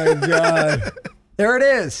it." Oh my god. There it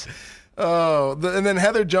is. Oh, and then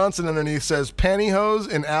Heather Johnson underneath says pantyhose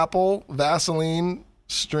and apple, Vaseline,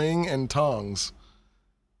 string, and tongs.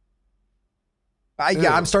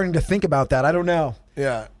 I'm starting to think about that. I don't know.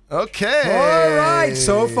 Yeah. Okay. All right.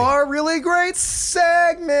 So far, really great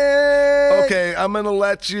segment. Okay, I'm gonna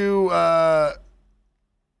let you and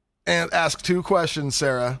ask two questions,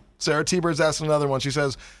 Sarah. Sarah T-Bird's asked another one. She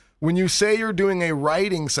says, when you say you're doing a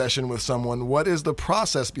writing session with someone, what is the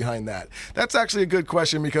process behind that? That's actually a good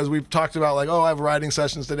question because we've talked about like, oh, I have writing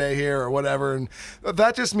sessions today here or whatever. And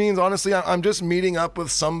that just means, honestly, I'm just meeting up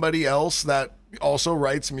with somebody else that also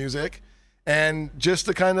writes music and just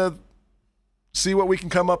to kind of see what we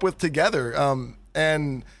can come up with together.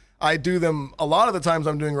 And I do them a lot of the times.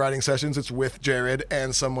 I'm doing writing sessions. It's with Jared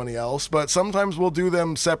and somebody else, but sometimes we'll do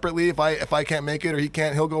them separately. If I can't make it or he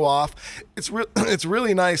can't, he'll go off. It's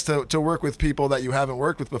really nice to work with people that you haven't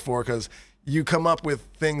worked with before, because you come up with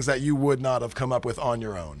things that you would not have come up with on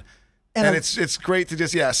your own. And it's great to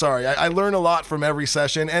just, I learn a lot from every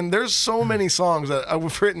session. And there's so many songs that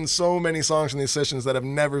I've written, so many songs in these sessions that have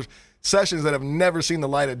never seen the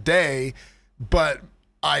light of day, but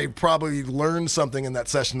I probably learned something in that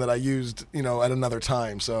session that I used, at another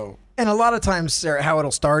time. So, and a lot of times, Sarah, how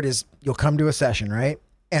it'll start is you'll come to a session, right?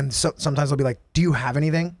 And sometimes they'll be like, do you have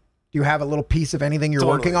anything? Do you have a little piece of anything you're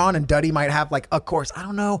working on? And Duddy might have like, of course, I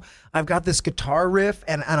don't know. I've got this guitar riff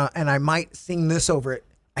and I might sing this over it.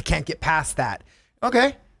 I can't get past that.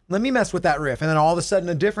 Okay, let me mess with that riff. And then all of a sudden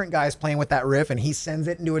a different guy's playing with that riff and he sends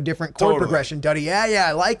it into a different chord progression. Duddy, yeah,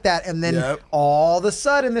 I like that. And then all of a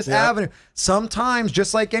sudden this avenue, sometimes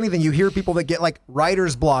just like anything, you hear people that get like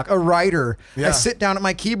writer's block, a writer. Yeah. I sit down at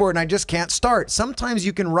my keyboard and I just can't start. Sometimes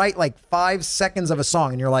you can write like 5 seconds of a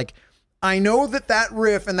song and you're like, I know that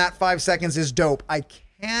riff and that 5 seconds is dope. I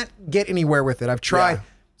can't get anywhere with it. I've tried. Yeah.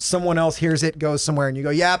 Someone else hears it, goes somewhere, and you go,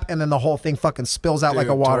 yep, and then the whole thing fucking spills out like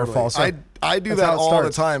a waterfall. Totally. So I do that all the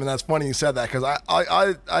time, and that's funny you said that, because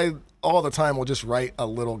I all the time will just write a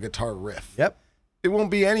little guitar riff. Yep. It won't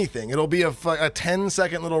be anything. It'll be a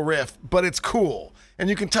 10-second little riff, but it's cool, and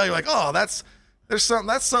you can tell you're like, oh, that's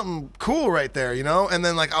something cool right there, And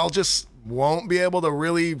then like I'll just won't be able to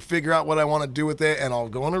really figure out what I want to do with it, and I'll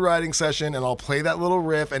go in a writing session and I'll play that little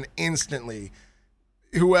riff, and instantly,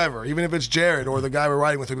 whoever, even if it's Jared or the guy we're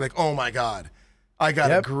writing with, will be like, oh my God, I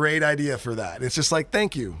got a great idea for that. It's just like,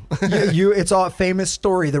 thank you. It's all a famous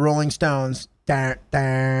story, the Rolling Stones. They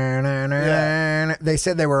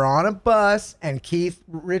said they were on a bus and Keith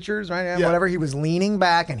Richards, right? Whatever, he was leaning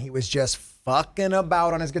back and he was just fucking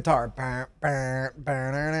about on his guitar.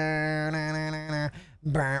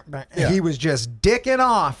 He was just dicking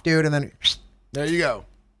off, dude. And then there you go.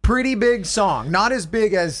 Pretty big song. Not as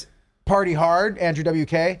big as Party Hard, Andrew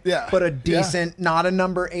WK. Yeah. But a decent, not a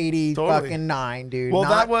number 80 fucking 9, dude. Well,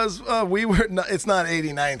 that was, it's not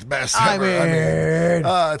 89th best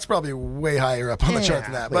ever. It's probably way higher up on the chart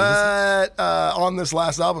than that. But on this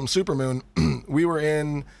last album, Supermoon, we were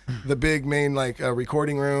in the big main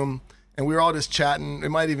recording room, and we were all just chatting. It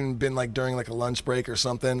might even been like during like a lunch break or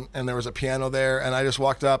something, and there was a piano there, and I just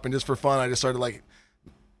walked up, and just for fun, I just started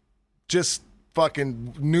just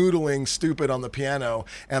fucking noodling stupid on the piano,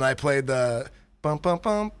 and I played the bum bum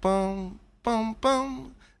bum bum bum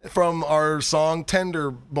bum from our song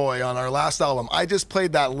Tender Boy on our last album. I just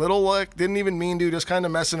played that little lick, didn't even mean to, just kind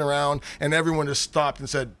of messing around, and everyone just stopped and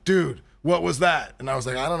said, dude, what was that? And I was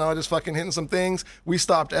like, I don't know, just fucking hitting some things. We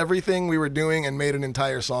stopped everything we were doing and made an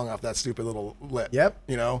entire song off that stupid little lip. Yep.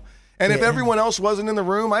 And if everyone else wasn't in the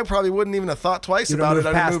room, I probably wouldn't even have thought twice about it.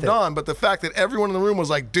 I'd have moved on. But the fact that everyone in the room was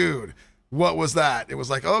like, dude, what was that? It was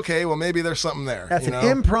like, okay, well, maybe there's something there. That's an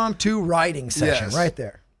impromptu writing session right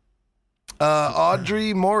there.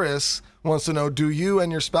 Audrey Morris wants to know, do you and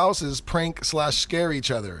your spouses prank/scare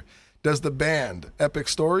each other? Does the band? Epic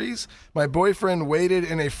stories? My boyfriend waited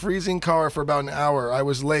in a freezing car for about an hour. I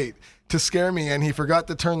was late to scare me, and he forgot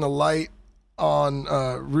to turn the light on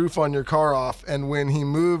roof on your car off. And when he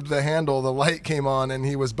moved the handle, the light came on and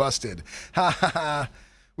he was busted. Ha ha ha.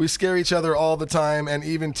 We scare each other all the time and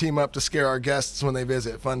even team up to scare our guests when they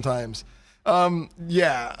visit. Fun times.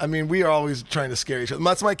 Yeah, I mean, we are always trying to scare each other.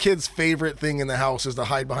 That's my kid's favorite thing in the house, is to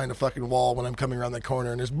hide behind a fucking wall when I'm coming around the corner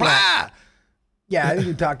and there's blah! Yeah, I think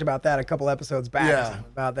we talked about that a couple episodes back,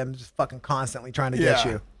 about them just fucking constantly trying to get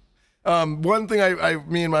you. One thing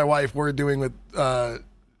me and my wife were doing with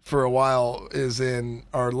for a while is, in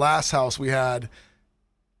our last house we had,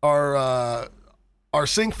 our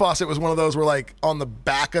sink faucet was one of those where, like, on the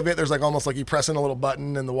back of it, there's like almost like you press in a little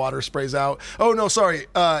button and the water sprays out. Oh, no, sorry.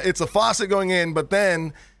 It's a faucet going in, but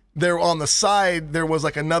then there on the side, there was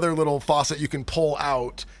like another little faucet you can pull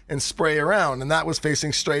out and spray around, and that was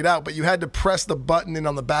facing straight out. But you had to press the button in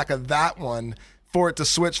on the back of that one for it to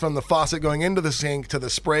switch from the faucet going into the sink to the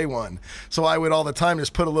spray one. So I would all the time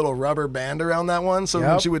just put a little rubber band around that one, so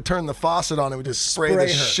when she would turn the faucet on, it would just spray the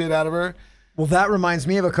shit out of her. Well, that reminds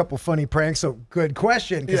me of a couple funny pranks. So good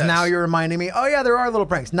question, because now you're reminding me, oh yeah, there are little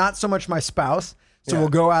pranks. Not so much my spouse. So we'll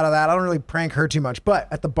go out of that. I don't really prank her too much. But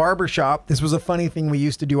at the barber shop, this was a funny thing we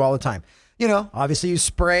used to do all the time. Obviously you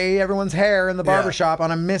spray everyone's hair in the barber shop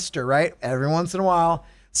on a mister, right? Every once in a while,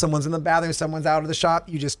 someone's in the bathroom, someone's out of the shop.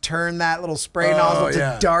 You just turn that little spray nozzle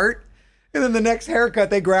to dart. And then the next haircut,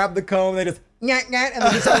 they grab the comb, they just, and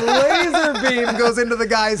then just a laser beam goes into the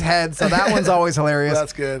guy's head. So that one's always hilarious.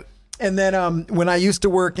 That's good. And then when I used to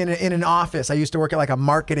work in an office, I used to work at like a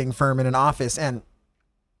marketing firm in an office. And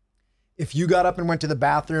if you got up and went to the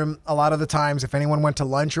bathroom, a lot of the times, if anyone went to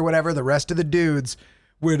lunch or whatever, the rest of the dudes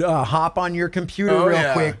would hop on your computer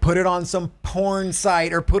real quick, put it on some porn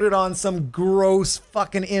site or put it on some gross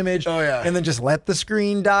fucking image, and then just let the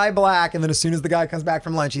screen die black. And then as soon as the guy comes back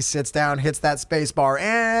from lunch, he sits down, hits that space bar,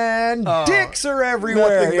 and dicks are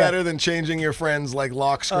everywhere. Nothing better than changing your friend's like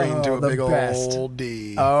lock screen to a big old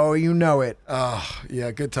D. Oh, you know it. Oh,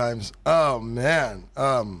 yeah, good times. Oh, man.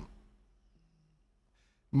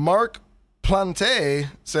 Mark Plante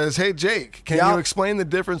says, hey, Jake, can you explain the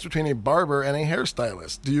difference between a barber and a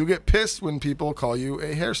hairstylist? Do you get pissed when people call you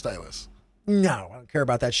a hairstylist? No, I don't care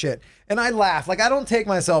about that shit. And I laugh. Like, I don't take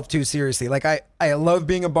myself too seriously. Like, I love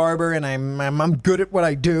being a barber, and I'm good at what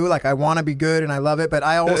I do. Like, I want to be good, and I love it. But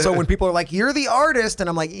I also, when people are like, you're the artist, and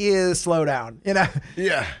I'm like, yeah, slow down. You know?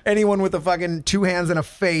 Yeah. Anyone with a fucking 2 hands and a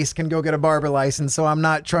face can go get a barber license, so I'm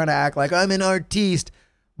not trying to act like I'm an artiste.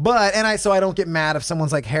 But, so I don't get mad if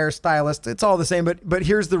someone's like hairstylist. It's all the same, but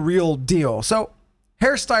here's the real deal. So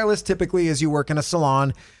hairstylist typically is you work in a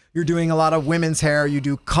salon. You're doing a lot of women's hair. You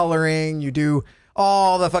do coloring. You do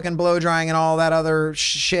all the fucking blow drying and all that other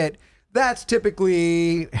shit. That's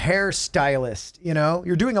typically hairstylist, you know?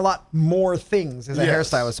 You're doing a lot more things as a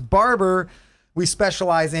hairstylist. Barber, we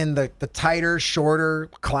specialize in the tighter, shorter,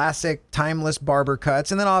 classic, timeless barber cuts.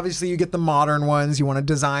 And then obviously you get the modern ones. You want to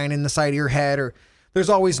design in the side of your head, or there's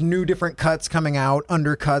always new different cuts coming out,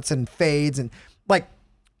 undercuts and fades, and like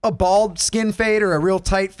a bald skin fade or a real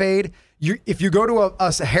tight fade. If you go to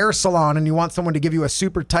a hair salon and you want someone to give you a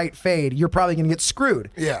super tight fade, you're probably going to get screwed.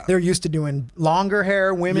 Yeah. They're used to doing longer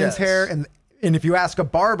hair, women's hair. And if you ask a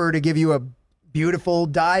barber to give you a beautiful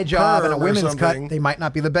dye job and a women's cut, they might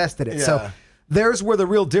not be the best at it. Yeah. So there's where the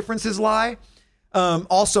real differences lie.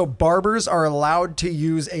 Also, barbers are allowed to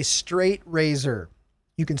use a straight razor.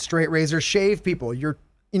 You can straight razor shave people. At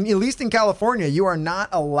least in California, you are not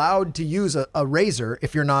allowed to use a razor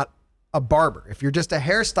if you're not a barber. If you're just a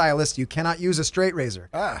hairstylist, you cannot use a straight razor.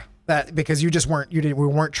 That because we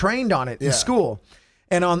weren't trained on it in school.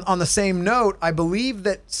 And on the same note, I believe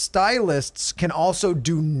that stylists can also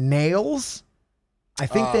do nails. I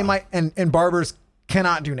think they might, and barbers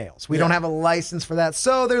cannot do nails. We don't have a license for that.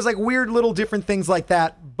 So there's like weird little different things like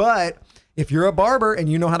that. But if you're a barber and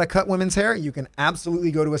you know how to cut women's hair, you can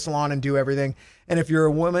absolutely go to a salon and do everything. And if you're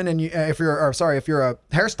a woman and if you're a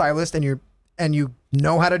hairstylist and you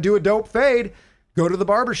know how to do a dope fade, go to the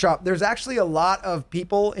barber shop. There's actually a lot of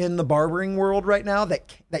people in the barbering world right now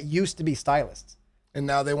that used to be stylists. And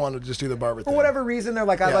now they want to just do the barber thing. For whatever reason, they're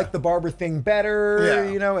like, I like the barber thing better,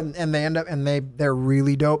 you know, and they end up, and they're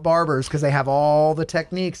really dope barbers because they have all the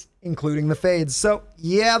techniques, including the fades. So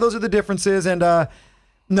yeah, those are the differences. And,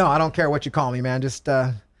 no, I don't care what you call me, man. Just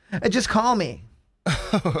call me.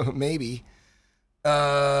 Maybe.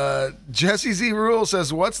 Jesse Z Rule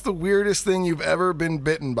says, what's the weirdest thing you've ever been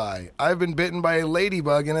bitten by? I've been bitten by a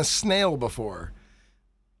ladybug and a snail before.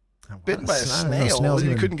 Bitten by a snail?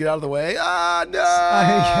 You couldn't get out of the way? Ah, no!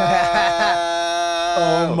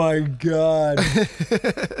 Oh, my God.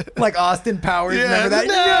 Like Austin Powers, remember that?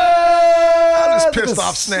 No! Just pissed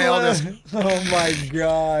off snail. Oh, my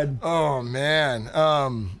God. Oh, man.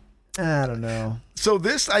 I don't know. So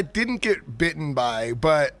this I didn't get bitten by,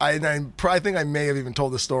 but I think I may have even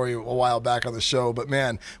told the story a while back on the show. But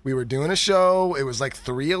man, we were doing a show. It was like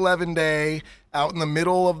 3/11 day out in the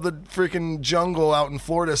middle of the freaking jungle out in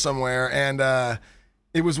Florida somewhere. And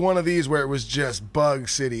it was one of these where it was just bug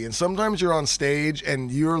city. And sometimes you're on stage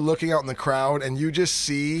and you're looking out in the crowd and you just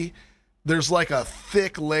see there's like a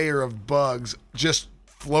thick layer of bugs just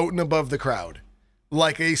floating above the crowd.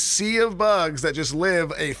 Like a sea of bugs that just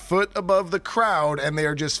live a foot above the crowd, and they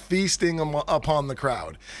are just feasting upon the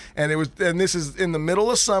crowd. And this is in the middle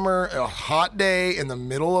of summer, a hot day in the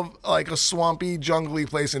middle of like a swampy, jungly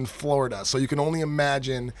place in Florida. So you can only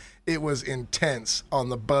imagine it was intense on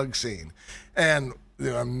the bug scene. And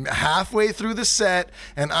I'm halfway through the set,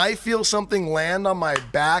 and I feel something land on my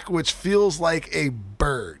back, which feels like a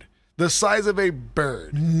bird. The size of a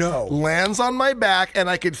bird. No. Lands on my back, and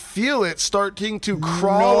I could feel it starting to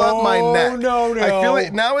crawl up my neck. No. I feel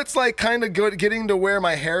it. Now it's like kind of getting to where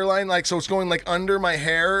my hairline, like, so it's going like under my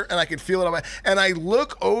hair, and I could feel it on my, and I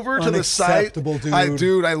look over to the side.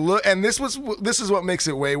 Dude. I look, and this is what makes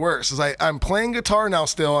it way worse, is I'm playing guitar now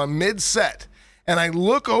still, I'm mid-set. And I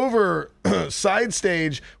look over side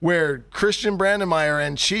stage where Christian Brandenmeyer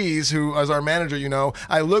and Cheese, who is our manager, you know,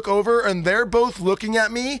 I look over and they're both looking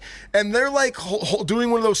at me and they're like doing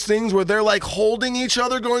one of those things where they're like holding each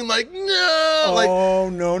other going like, no. Oh,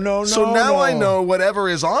 no. So now I know whatever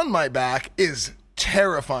is on my back is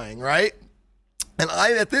terrifying, right? And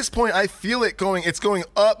at this point, I feel it's going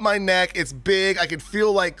up my neck. It's big. I could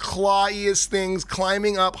feel like clawiest things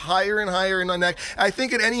climbing up higher and higher in my neck. I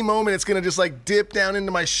think at any moment it's going to just like dip down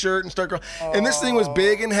into my shirt and start growing. And this thing was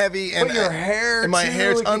big and heavy. And But your hair, and my too,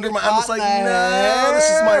 hair's it under can my, get I'm just caught like, in the no, this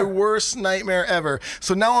is hair. my worst nightmare ever.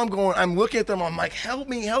 So now I'm looking at them. I'm like, help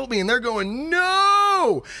me. And they're going,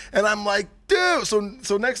 no. And I'm like, dude.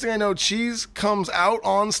 So next thing I know, Cheese comes out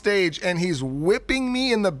on stage and he's whipping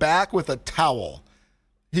me in the back with a towel.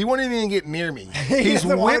 He won't even get near me. He's he's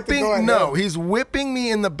whipping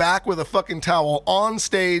me in the back with a fucking towel on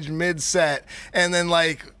stage mid-set. And then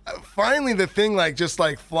like finally the thing like just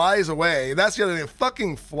like flies away. That's the other thing. It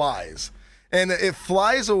fucking flies. And it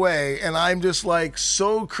flies away and I'm just like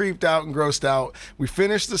so creeped out and grossed out. We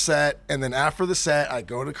finish the set and then after the set I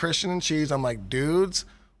go to Christian and Cheese. I'm like, dudes,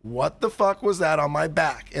 what the fuck was that on my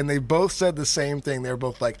back? And they both said the same thing. They're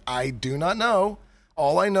both like, I do not know.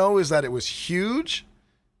 All I know is that it was huge,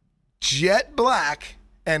 jet black,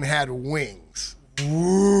 and had wings.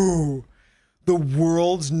 Ooh. The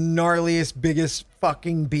world's gnarliest, biggest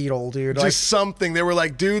fucking beetle, dude. Just something. They were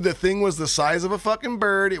like, dude, the thing was the size of a fucking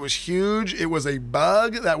bird. It was huge. It was a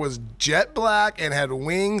bug that was jet black and had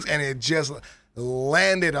wings, and it just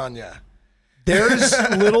landed on you. There's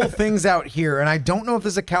little things out here, and I don't know if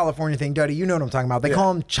this is a California thing, Duddy. You know what I'm talking about. They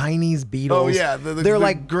call them Chinese beetles. Oh, yeah. They're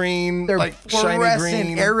like green, they're like shiny fluorescent,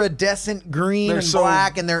 green. iridescent green They're and so-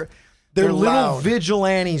 black, and they're little loud.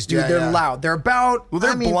 vigilantes, dude. Yeah, they're yeah. loud. They're about. Well,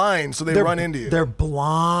 they're blind, so they run into you. They're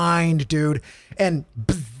blind, dude. And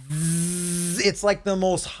it's like the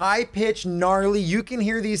most high-pitched, gnarly. You can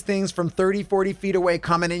hear these things from 30, 40 feet away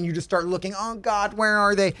coming, and you just start looking, oh, God, where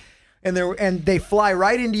are they? And they fly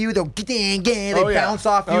right into you. They'll bounce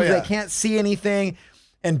off you. They can't see anything.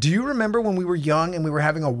 And do you remember when we were young and we were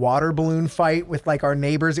having a water balloon fight with like our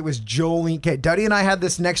neighbors? It was Jolene. Okay, Duddy and I had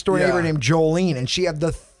this next door neighbor named Jolene, and she had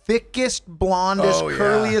the thickest, blondest,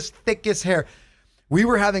 curliest, thickest hair. We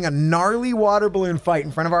were having a gnarly water balloon fight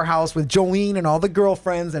in front of our house with Jolene and all the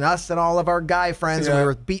girlfriends and us and all of our guy friends. And we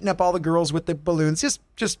were beating up all the girls with the balloons.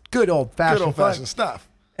 Just good old-fashioned stuff.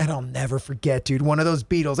 And I'll never forget, dude, one of those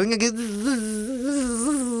beetles. And it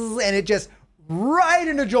just right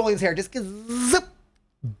into Jolene's hair. Just zip,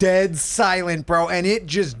 dead silent, bro. And it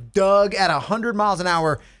just dug at 100 miles an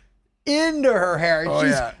hour into her hair.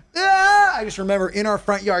 And I just remember in our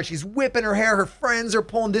front yard, she's whipping her hair. Her friends are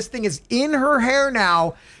pulling. This thing is in her hair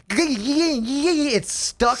now. It's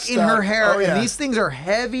stuck in her hair. And these things are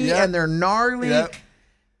heavy and they're gnarly. Dude,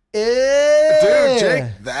 Jake,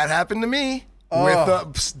 that happened to me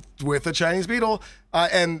with a Chinese beetle.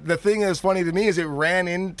 And the thing that's funny to me is it ran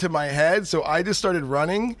into my head. So I just started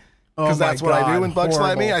running. Because that's what I do when bugs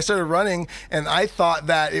fly at me. I started running, and I thought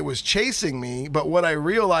that it was chasing me, but what I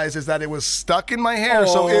realized is that it was stuck in my hair,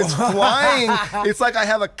 so it's flying. It's like I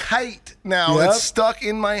have a kite now. It's stuck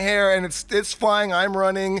in my hair, and it's flying. I'm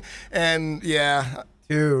running, and yeah.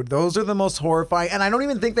 Dude, those are the most horrifying, and I don't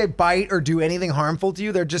even think they bite or do anything harmful to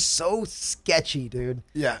you. They're just so sketchy, dude.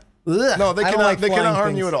 Yeah. Ugh. No, they cannot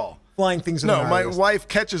harm you at all. Flying things. No, my wife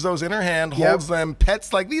catches those in her hand, holds them,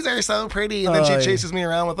 pets like, these are so pretty, and then she chases me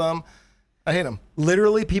around with them. I hate them.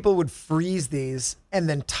 Literally, people would freeze these and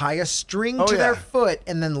then tie a string to their foot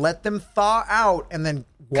and then let them thaw out and then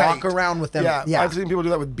walk around with them. Yeah, I've seen people do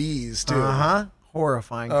that with bees too.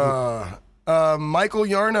 Horrifying. Michael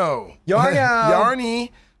Yarno. Yarny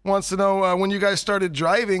wants to know, when you guys started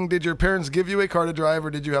driving, did your parents give you a car to drive or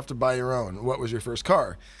did you have to buy your own? What was your first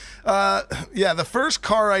car? The first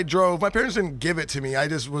car I drove, my parents didn't give it to me. I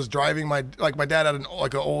just was driving my dad had an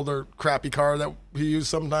older crappy car that he used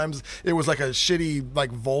sometimes. It was like a shitty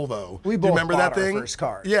like Volvo. We Do you both remember bought that thing? our first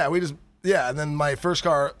car. Yeah, and then my first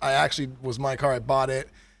car was my car. I bought it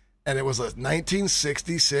and it was a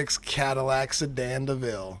 1966 Cadillac Sedan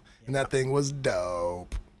DeVille. And that thing was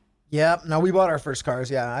dope. Yep. No, we bought our first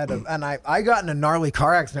cars. Yeah. I got in a gnarly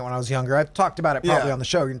car accident when I was younger. I've talked about it probably on the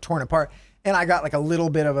show, getting torn apart. And I got like a little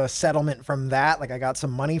bit of a settlement from that. Like I got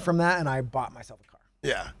some money from that and I bought myself a car.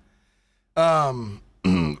 Yeah.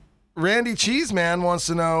 Randy Cheeseman wants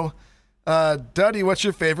to know, Duddy, what's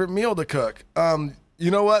your favorite meal to cook? You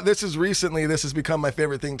know what? This has become my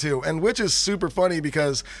favorite thing too. And which is super funny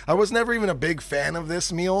because I was never even a big fan of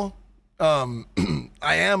this meal. I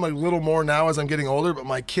am a little more now as I'm getting older, but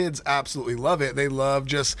my kids absolutely love it. They love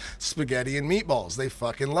just spaghetti and meatballs. They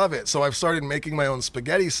fucking love it. So I've started making my own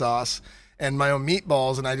spaghetti sauce and my own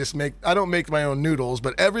meatballs, and I don't make my own noodles,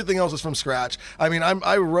 but everything else is from scratch. I mean,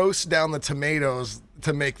 I roast down the tomatoes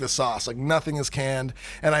to make the sauce. Like nothing is canned,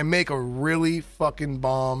 and I make a really fucking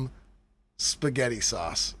bomb spaghetti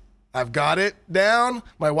sauce. I've got it down.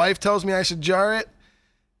 My wife tells me I should jar it,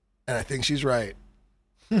 and I think she's right.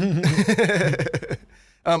 But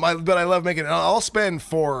I love making it. I'll spend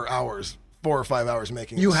 4 or 5 hours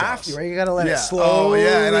making You the have sauce. to, right? You got to let it slowly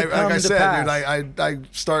and like come I to said, pass. dude, I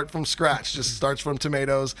start from scratch. Just starts from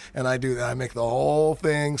tomatoes, and I do that. I make the whole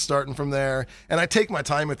thing starting from there, and I take my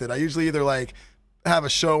time with it. I usually either like have a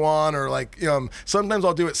show on or like sometimes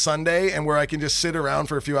I'll do it Sunday and where I can just sit around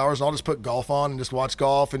for a few hours and I'll just put golf on and just watch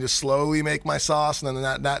golf and just slowly make my sauce, and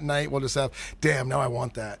then that night we'll just have, damn, now I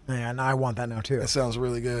want that. Yeah, now I want that now too. That sounds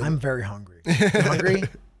really good. I'm very hungry. You hungry?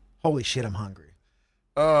 Holy shit, I'm hungry.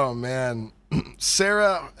 Oh man.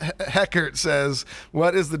 Sarah Heckert says,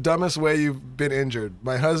 what is the dumbest way you've been injured?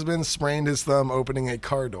 My husband sprained his thumb opening a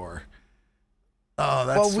car door. Oh,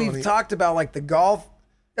 that's Well, funny. we've talked about like the golf.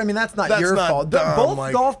 I mean, that's not That's your not fault. dumb, Both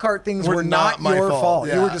like, golf cart things were were not not my your fault, fault.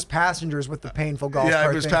 You yeah. were just passengers with the painful golf Yeah,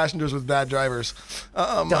 cart there's thing. passengers with bad drivers.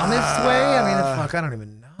 Dumbest way? I mean, fuck, I don't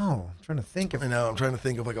even know. I'm trying to think of I know. I'm trying to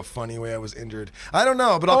think of like a funny way I was injured. I don't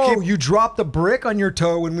know, but I'll Oh, keep. you dropped a brick on your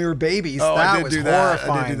toe when we were babies. Oh, that I did was do that.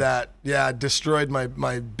 horrifying. I did do that. Yeah, I destroyed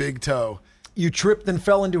my big toe. You tripped and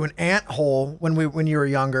fell into an ant hole when you were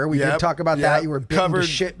younger. We Yep, did talk about yep. that. You were bitten to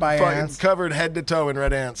shit by fucking ants. Covered head to toe in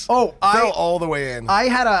red ants. Oh, fell all the way in. I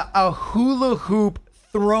had a hula hoop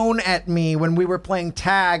thrown at me when we were playing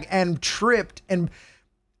tag and tripped. And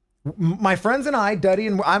my friends and I, Duddy,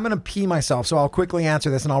 and I'm going to pee myself, so I'll quickly answer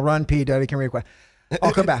this and I'll run pee. Duddy can read a question.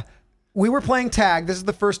 I'll come back. We were playing tag. This is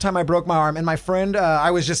the first time I broke my arm. And my friend,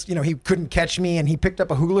 I was just, he couldn't catch me. And he picked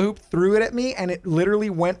up a hula hoop, threw it at me. And it literally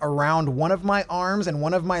went around one of my arms and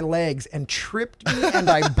one of my legs and tripped me. And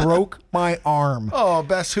I broke my arm. Oh,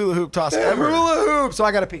 best hula hoop toss ever. Hula hoop. So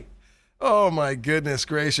I got to pee. Oh my goodness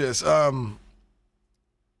gracious.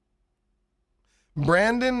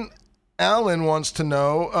 Brandon Allen wants to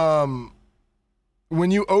know,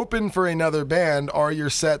 when you open for another band, are your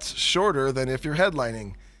sets shorter than if you're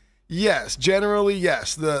headlining? Yes, generally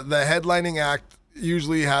yes. The headlining act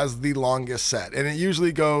usually has the longest set, and it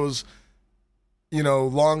usually goes,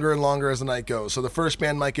 longer and longer as the night goes. So the first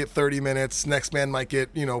band might get 30 minutes, next band might get,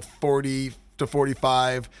 40 to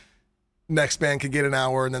 45. Next band could get an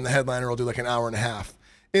hour, and then the headliner will do like an hour and a half,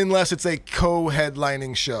 unless it's a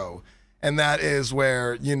co-headlining show. And that is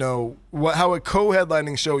where, how a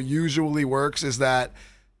co-headlining show usually works is that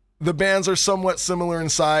the bands are somewhat similar in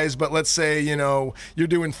size, but let's say, you're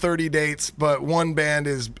doing 30 dates, but one band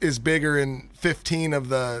is bigger in 15 of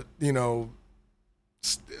the,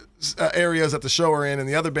 areas that the show are in, and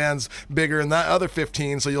the other band's bigger in that other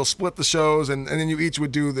 15. So you'll split the shows, and then you each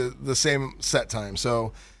would do the same set time.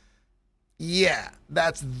 So yeah,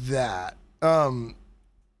 that's that.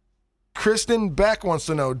 Kristen Beck wants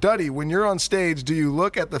to know, Duddy, when you're on stage, do you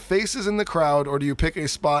look at the faces in the crowd, or do you pick a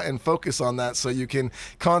spot and focus on that so you can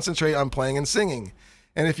concentrate on playing and singing?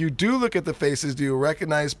 And if you do look at the faces, do you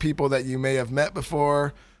recognize people that you may have met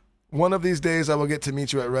before? One of these days I will get to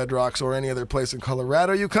meet you at Red Rocks or any other place in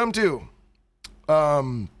Colorado you come to.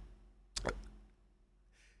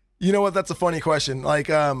 You know what? That's a funny question. Like,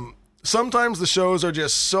 sometimes the shows are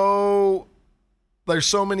just so, there's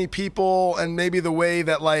so many people, and maybe the way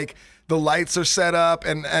that like the lights are set up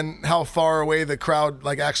and how far away the crowd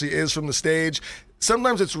like actually is from the stage.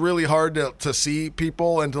 Sometimes it's really hard to see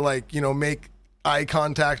people and to like, make eye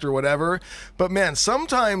contact or whatever. But man,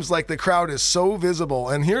 sometimes like the crowd is so visible.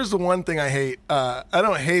 And here's the one thing I hate. I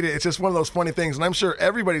don't hate it. It's just one of those funny things. And I'm sure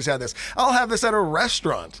everybody's had this. I'll have this at a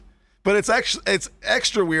restaurant, but it's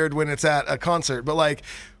extra weird when it's at a concert. But like,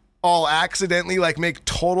 I'll accidentally like make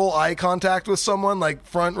total eye contact with someone, like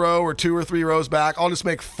front row or 2 or 3 rows back. I'll just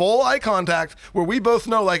make full eye contact where we both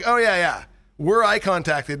know like, oh yeah, we're eye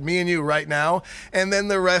contacted, me and you right now. And then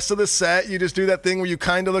the rest of the set, you just do that thing where you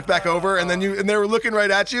kind of look back over and they're looking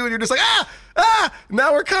right at you and you're just like,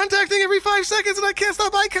 now we're contacting every 5 seconds and I can't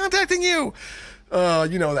stop eye contacting you.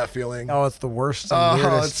 You know that feeling. Oh, it's the worst and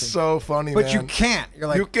weirdest. It's so funny, but man. you can't. You're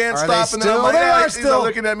like, you can't are stop. they And then still? I'm like, They are he's still not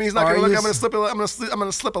looking at me. He's not Are going to look. you I'm going to slip. I'm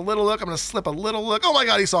going to slip a little look. I'm going to slip a little look. Oh my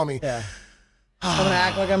God, he saw me. Yeah. I'm going to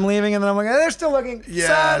act like I'm leaving, and then I'm like, they're still looking. Yeah,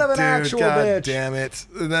 Son of an dude, actual God bitch. damn it.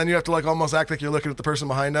 And then you have to like almost act like you're looking at the person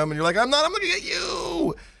behind them, and you're like, I'm looking at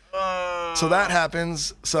you. So that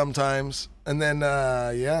happens sometimes. And then,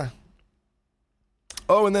 yeah.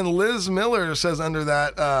 Oh, and then Liz Miller says under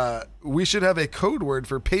that, we should have a code word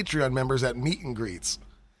for Patreon members at meet and greets.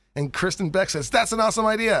 And Kristen Beck says, that's an awesome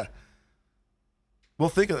idea. Well,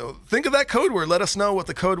 think of that code word. Let us know what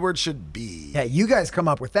the code word should be. Yeah, you guys come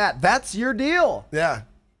up with that. That's your deal. Yeah.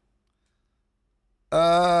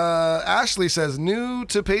 Ashley says, new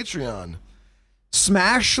to Patreon.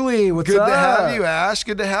 Smashly, what's Good up? to have you, Ash.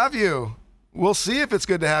 Good to have you. We'll see if it's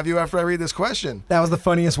good to have you after I read this question. That was the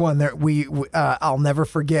funniest one. There, I'll never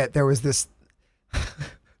forget. There was this.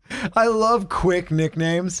 I love quick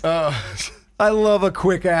nicknames. I love a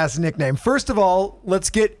quick ass nickname. First of all, let's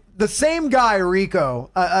get the same guy,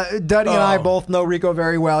 Rico. Duddy and I both know Rico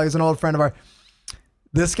very well. He's an old friend of ours.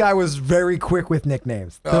 This guy was very quick with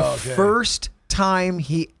nicknames. The first time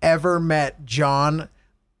he ever met John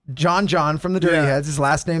from the Dirty Heads. His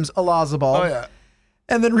last name's Olazabal. Oh yeah.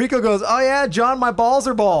 And then Rico goes, "Oh yeah, John, my balls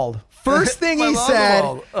are bald." First thing he said,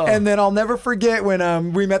 and then I'll never forget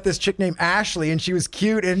when we met this chick named Ashley, and she was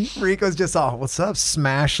cute, and Rico's just, "Oh, what's up,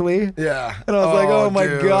 Smashly?" Yeah. And I was like, "Oh my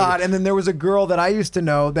dude. God!" And then there was a girl that I used to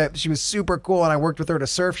know that she was super cool, and I worked with her at a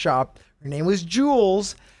surf shop. Her name was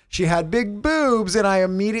Jules. She had big boobs, and I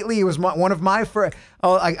immediately, it was one of my friends.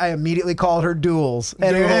 Oh, I immediately called her Duels.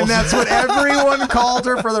 And that's what everyone called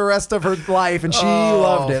her for the rest of her life, and she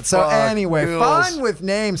loved it. So anyway, Duels. fun with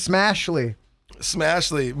names, Smashly.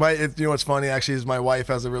 Smashly. You know what's funny actually is my wife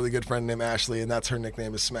has a really good friend named Ashley, and that's her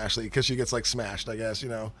nickname is Smashly because she gets like smashed, I guess, you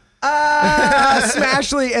know.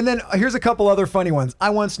 Smashly. And then here's a couple other funny ones.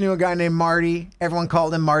 I once knew a guy named Marty. Everyone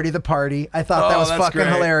called him Marty the Party. I thought that was fucking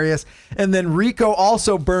great. hilarious. And then Rico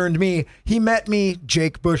also burned me. He met me,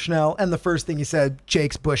 Jake Bushnell, and the first thing he said,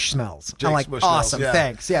 "Jake's bush smells." I'm like, Bushnell, awesome,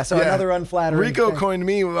 thanks. Yeah, so another unflattering Rico thing. coined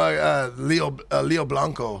me Leo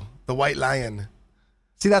Blanco, the White Lion.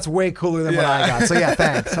 See, that's way cooler than what I got. So yeah,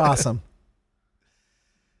 thanks. Awesome.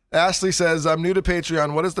 Ashley says, "I'm new to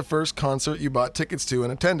Patreon. What is the first concert you bought tickets to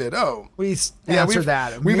and attended?" Oh, We answered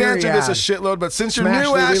that. We've answered this a shitload, but since you're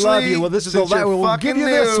new, Ashley, we love you. Well, this is we'll give you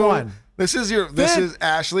this one. This is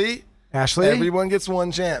Ashley. Ashley, Everyone gets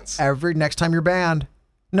one chance. Next time you're banned.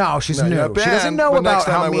 No, she's No, new. you're not She doesn't banned, know but about next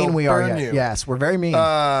time how I mean will we are burn yet. you. Yes, we're very mean.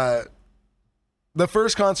 The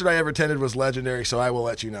first concert I ever attended was legendary, so I will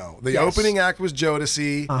let you know. The opening act was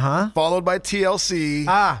Jodeci, followed by TLC.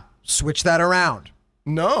 Switch that around.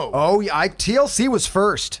 No. Oh, TLC was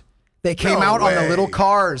first. They came out on the little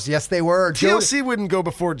cars. Yes, they were. TLC wouldn't go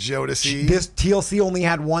before Jodeci. This TLC only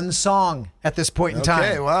had one song at this point in time.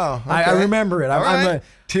 Okay, wow. Okay. I remember it.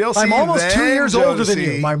 TLC, I'm almost 2 years older than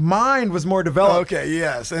Jodeci. you. My mind was more developed. Okay,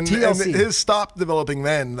 yes. And TLC. his stopped developing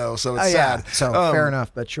then, though, so it's sad. So fair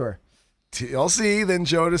enough, but sure. TLC, then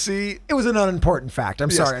Jodeci. It was an unimportant fact. I'm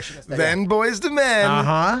sorry. I should have said Then Boys to Men.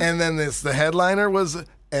 Uh-huh. And then the headliner was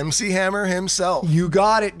MC Hammer himself. You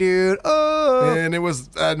got it, dude. Oh. And it was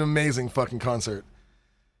an amazing fucking concert.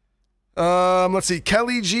 Let's see.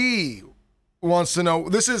 Kelly G wants to know.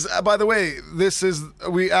 This is, by the way,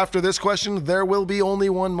 after this question, there will be only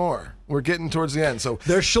one more. We're getting towards the end. So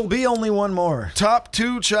there shall be only one more. Top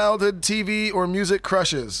 2 childhood TV or music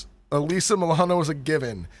crushes. Elisa Milano is a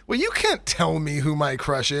given. Well, you can't tell me who my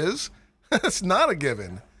crush is. It's not a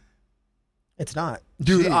given. It's not.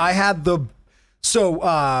 Dude, jeez. I had the... So,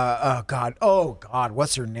 oh God,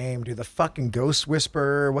 what's her name, dude? The fucking Ghost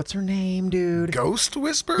Whisperer. What's her name, dude? Ghost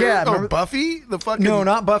Whisperer? Yeah. Oh, Buffy? The fucking... No,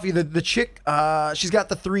 not Buffy. The chick, she's got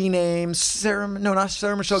the 3 names. Not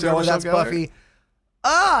Sarah Michelle Gellar. That's Buffy.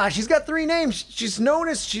 She's got 3 names. She's known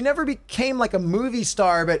as... She never became like a movie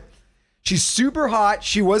star, but... She's super hot.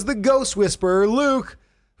 She was the Ghost Whisperer. Luke,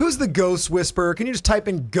 who's the Ghost Whisperer? Can you just type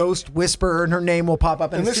in Ghost Whisperer and her name will pop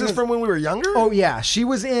up? And this is from when we were younger? Oh, yeah. She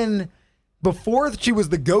was in... Before she was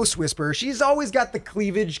the Ghost Whisperer, she's always got the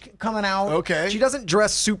cleavage coming out. Okay. She doesn't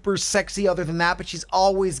dress super sexy other than that, but she's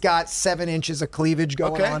always got 7 inches of cleavage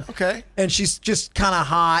going on. Okay. And she's just kind of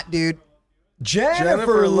hot, dude.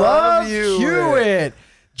 Jennifer Love Hewitt.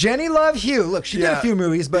 Jenny Love Hewitt. Look, she did a few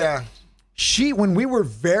movies, but... when we were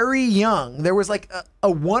very young, there was like a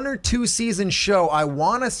 1 or 2 season show. I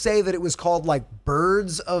want to say that it was called like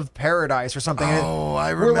Birds of Paradise or something. Oh, I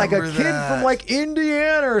remember that. Where like a kid from like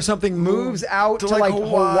Indiana or something moves out to like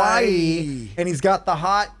Hawaii, and he's got the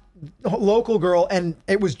hot local girl, and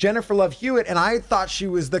it was Jennifer Love Hewitt, and I thought she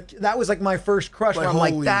was that was like my first crush. Like, I'm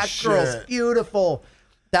like, that girl's beautiful.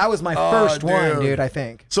 That was my first one, dude. I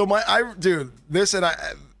think. So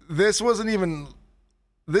this wasn't even.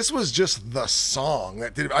 This was just the song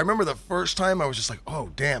that did it. I remember the first time I was just like,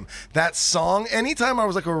 oh, damn, that song. Anytime I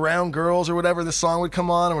was like around girls or whatever, this song would come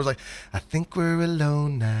on and was like, I think we're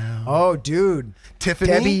alone now. Oh, dude.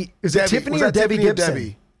 Tiffany? Debbie. Is it Tiffany or Debbie Gibson?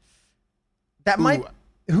 Debbie? That might.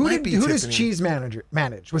 Who does Cheese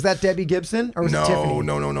manage? Was that Debbie Gibson or was it Tiffany?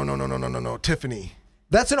 No. Tiffany.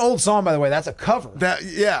 That's an old song, by the way. That's a cover. But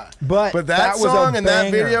that that was song a and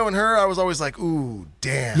that banger. video and her, I was always like, ooh,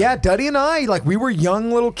 damn. Yeah, Duddy and I, like, we were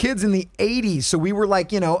young little kids in the 80s. So we were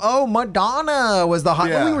like, Madonna was the hot.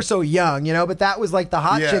 Yeah. We were so young, but that was like the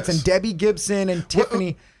hot chicks, and Debbie Gibson and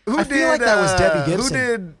Tiffany. I feel like that was Debbie Gibson.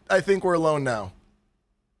 Who did I Think We're Alone Now?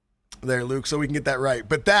 there, Luke, so we can get that right.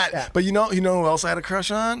 But but you know who else I had a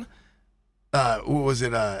crush on? What was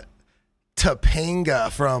it? Topanga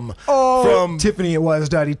from Tiffany. It was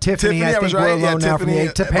Duddy. Tiffany. I think we're alone now from the 8.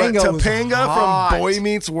 Topanga from Boy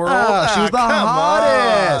Meets World. She was the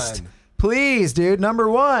hottest. On. Please, dude. Number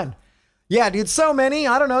 1. Yeah, dude, so many.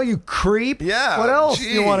 I don't know, you creep. Yeah. What else do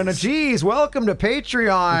you want to know? Jeez, welcome to Patreon.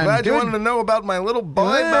 I'm glad you wanted to know about my little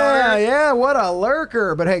boy. Yeah, what a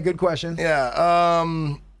lurker. But hey, good question. Yeah.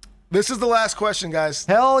 This is the last question, guys.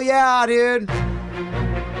 Hell yeah, dude.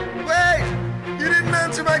 Wait! You didn't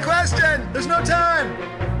answer my question! There's no time.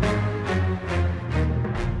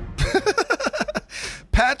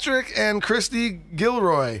 Patrick and Christy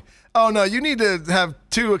Gilroy. Oh no, you need to have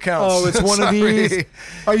 2 accounts. Oh, it's one of these.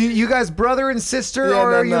 Are you guys brother and sister,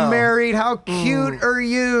 or are you married? How cute are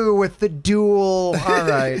you with the dual? All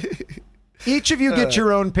right. Each of you get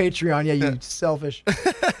your own Patreon. Yeah, you selfish.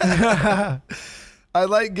 I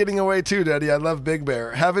like getting away too, Daddy. I love Big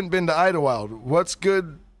Bear. Haven't been to Idlewild. What's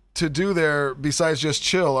good to do there besides just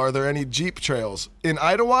chill? Are there any Jeep trails in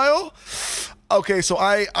Idlewild? Okay, so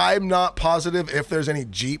I'm not positive if there's any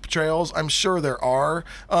Jeep trails. I'm sure there are.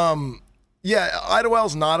 Yeah,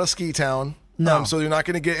 Idlewild's not a ski town. No. So you're not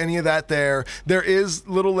going to get any of that there. There is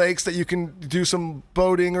little lakes that you can do some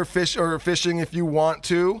boating or fishing if you want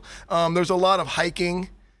to. There's a lot of hiking.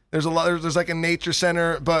 There's like a nature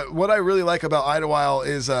center. But what I really like about Idlewild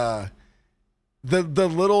is the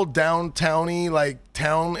little downtowny like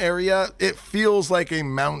town area. It feels like a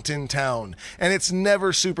mountain town, and it's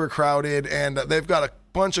never super crowded, and they've got a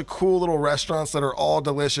bunch of cool little restaurants that are all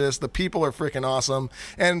delicious. The people are freaking awesome,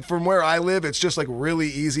 and from where I live, it's just like really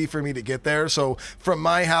easy for me to get there. So from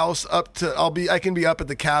my house up to I can be up at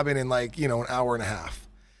the cabin in like an hour and a half.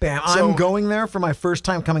 Bam! I'm going there for my first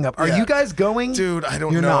time coming up. Are you guys going? Dude, I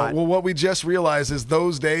don't You're know. Not. Well, what we just realized is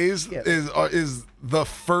those days is the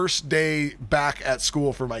first day back at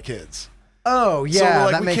school for my kids. Oh yeah,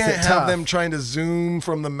 so that we makes can't it have tough. them trying to zoom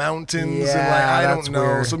from the mountains, Yeah, and I that's don't know.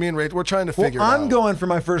 weird. So me and Rachel, we're trying to figure it out. I'm going for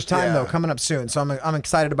my first time though, Yeah. coming up soon, so I'm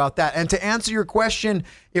excited about that. And to answer your question,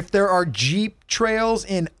 if there are Jeep trails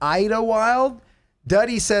in Idlewild,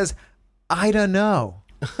 Duddy says, I don't know.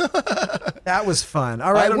 That was fun.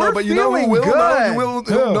 All right, I don't know, but you know who will know? You will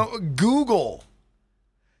know. Google.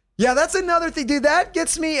 Yeah, that's another thing, dude. That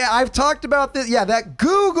gets me. I've talked about this. Yeah, that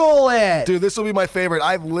Google it. Dude, this will be my favorite.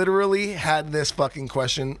 I've literally had this fucking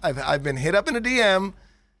question. I've been hit up in a DM,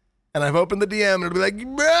 and I've opened the DM, and it'll be like,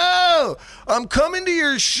 bro, I'm coming to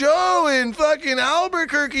your show in fucking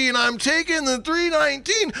Albuquerque, and I'm taking the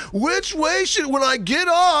 319. When I get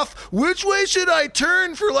off, which way should I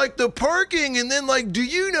turn for like the parking? And then like, do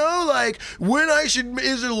you know like when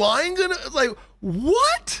is the line gonna like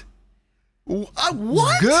what?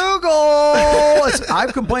 What? Google.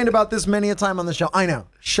 I've complained about this many a time on the show. I know,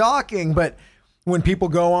 shocking, but when people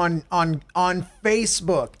go on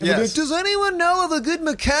Facebook, and they're like, does anyone know of a good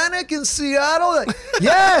mechanic in Seattle? Like,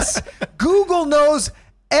 yes, Google knows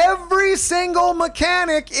every single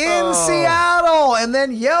mechanic in Seattle, and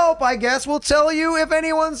then Yelp, I guess, will tell you if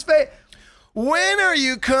anyone's When are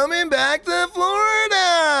you coming back to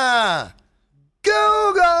Florida?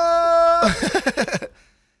 Google.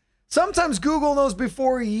 Sometimes Google knows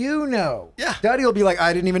before you know. Yeah. Daddy will be like,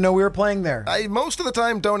 I didn't even know we were playing there. I most of the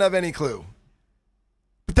time don't have any clue.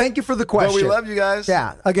 Thank you for the question. But we love you guys.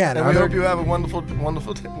 Yeah, again. And we hope you have a wonderful day.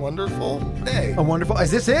 A wonderful.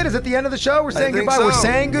 Is this it? Is it the end of the show? We're saying think goodbye. so. We're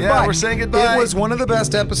saying goodbye. Yeah, we're saying goodbye. It was one of the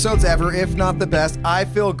best episodes ever, if not the best. I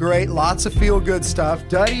feel great. Lots of feel good stuff.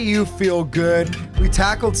 Duddy, you feel good. We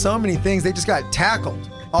tackled so many things. They just got tackled.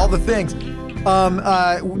 All the things.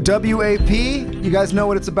 WAP, you guys know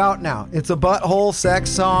what it's about now. It's a butthole sex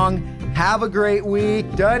song. Have a great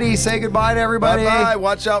week. Duddy, say goodbye to everybody. Bye-bye.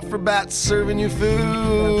 Watch out for bats serving you food.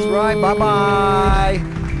 That's right. Bye-bye.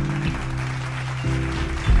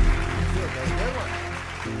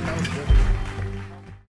 That was good.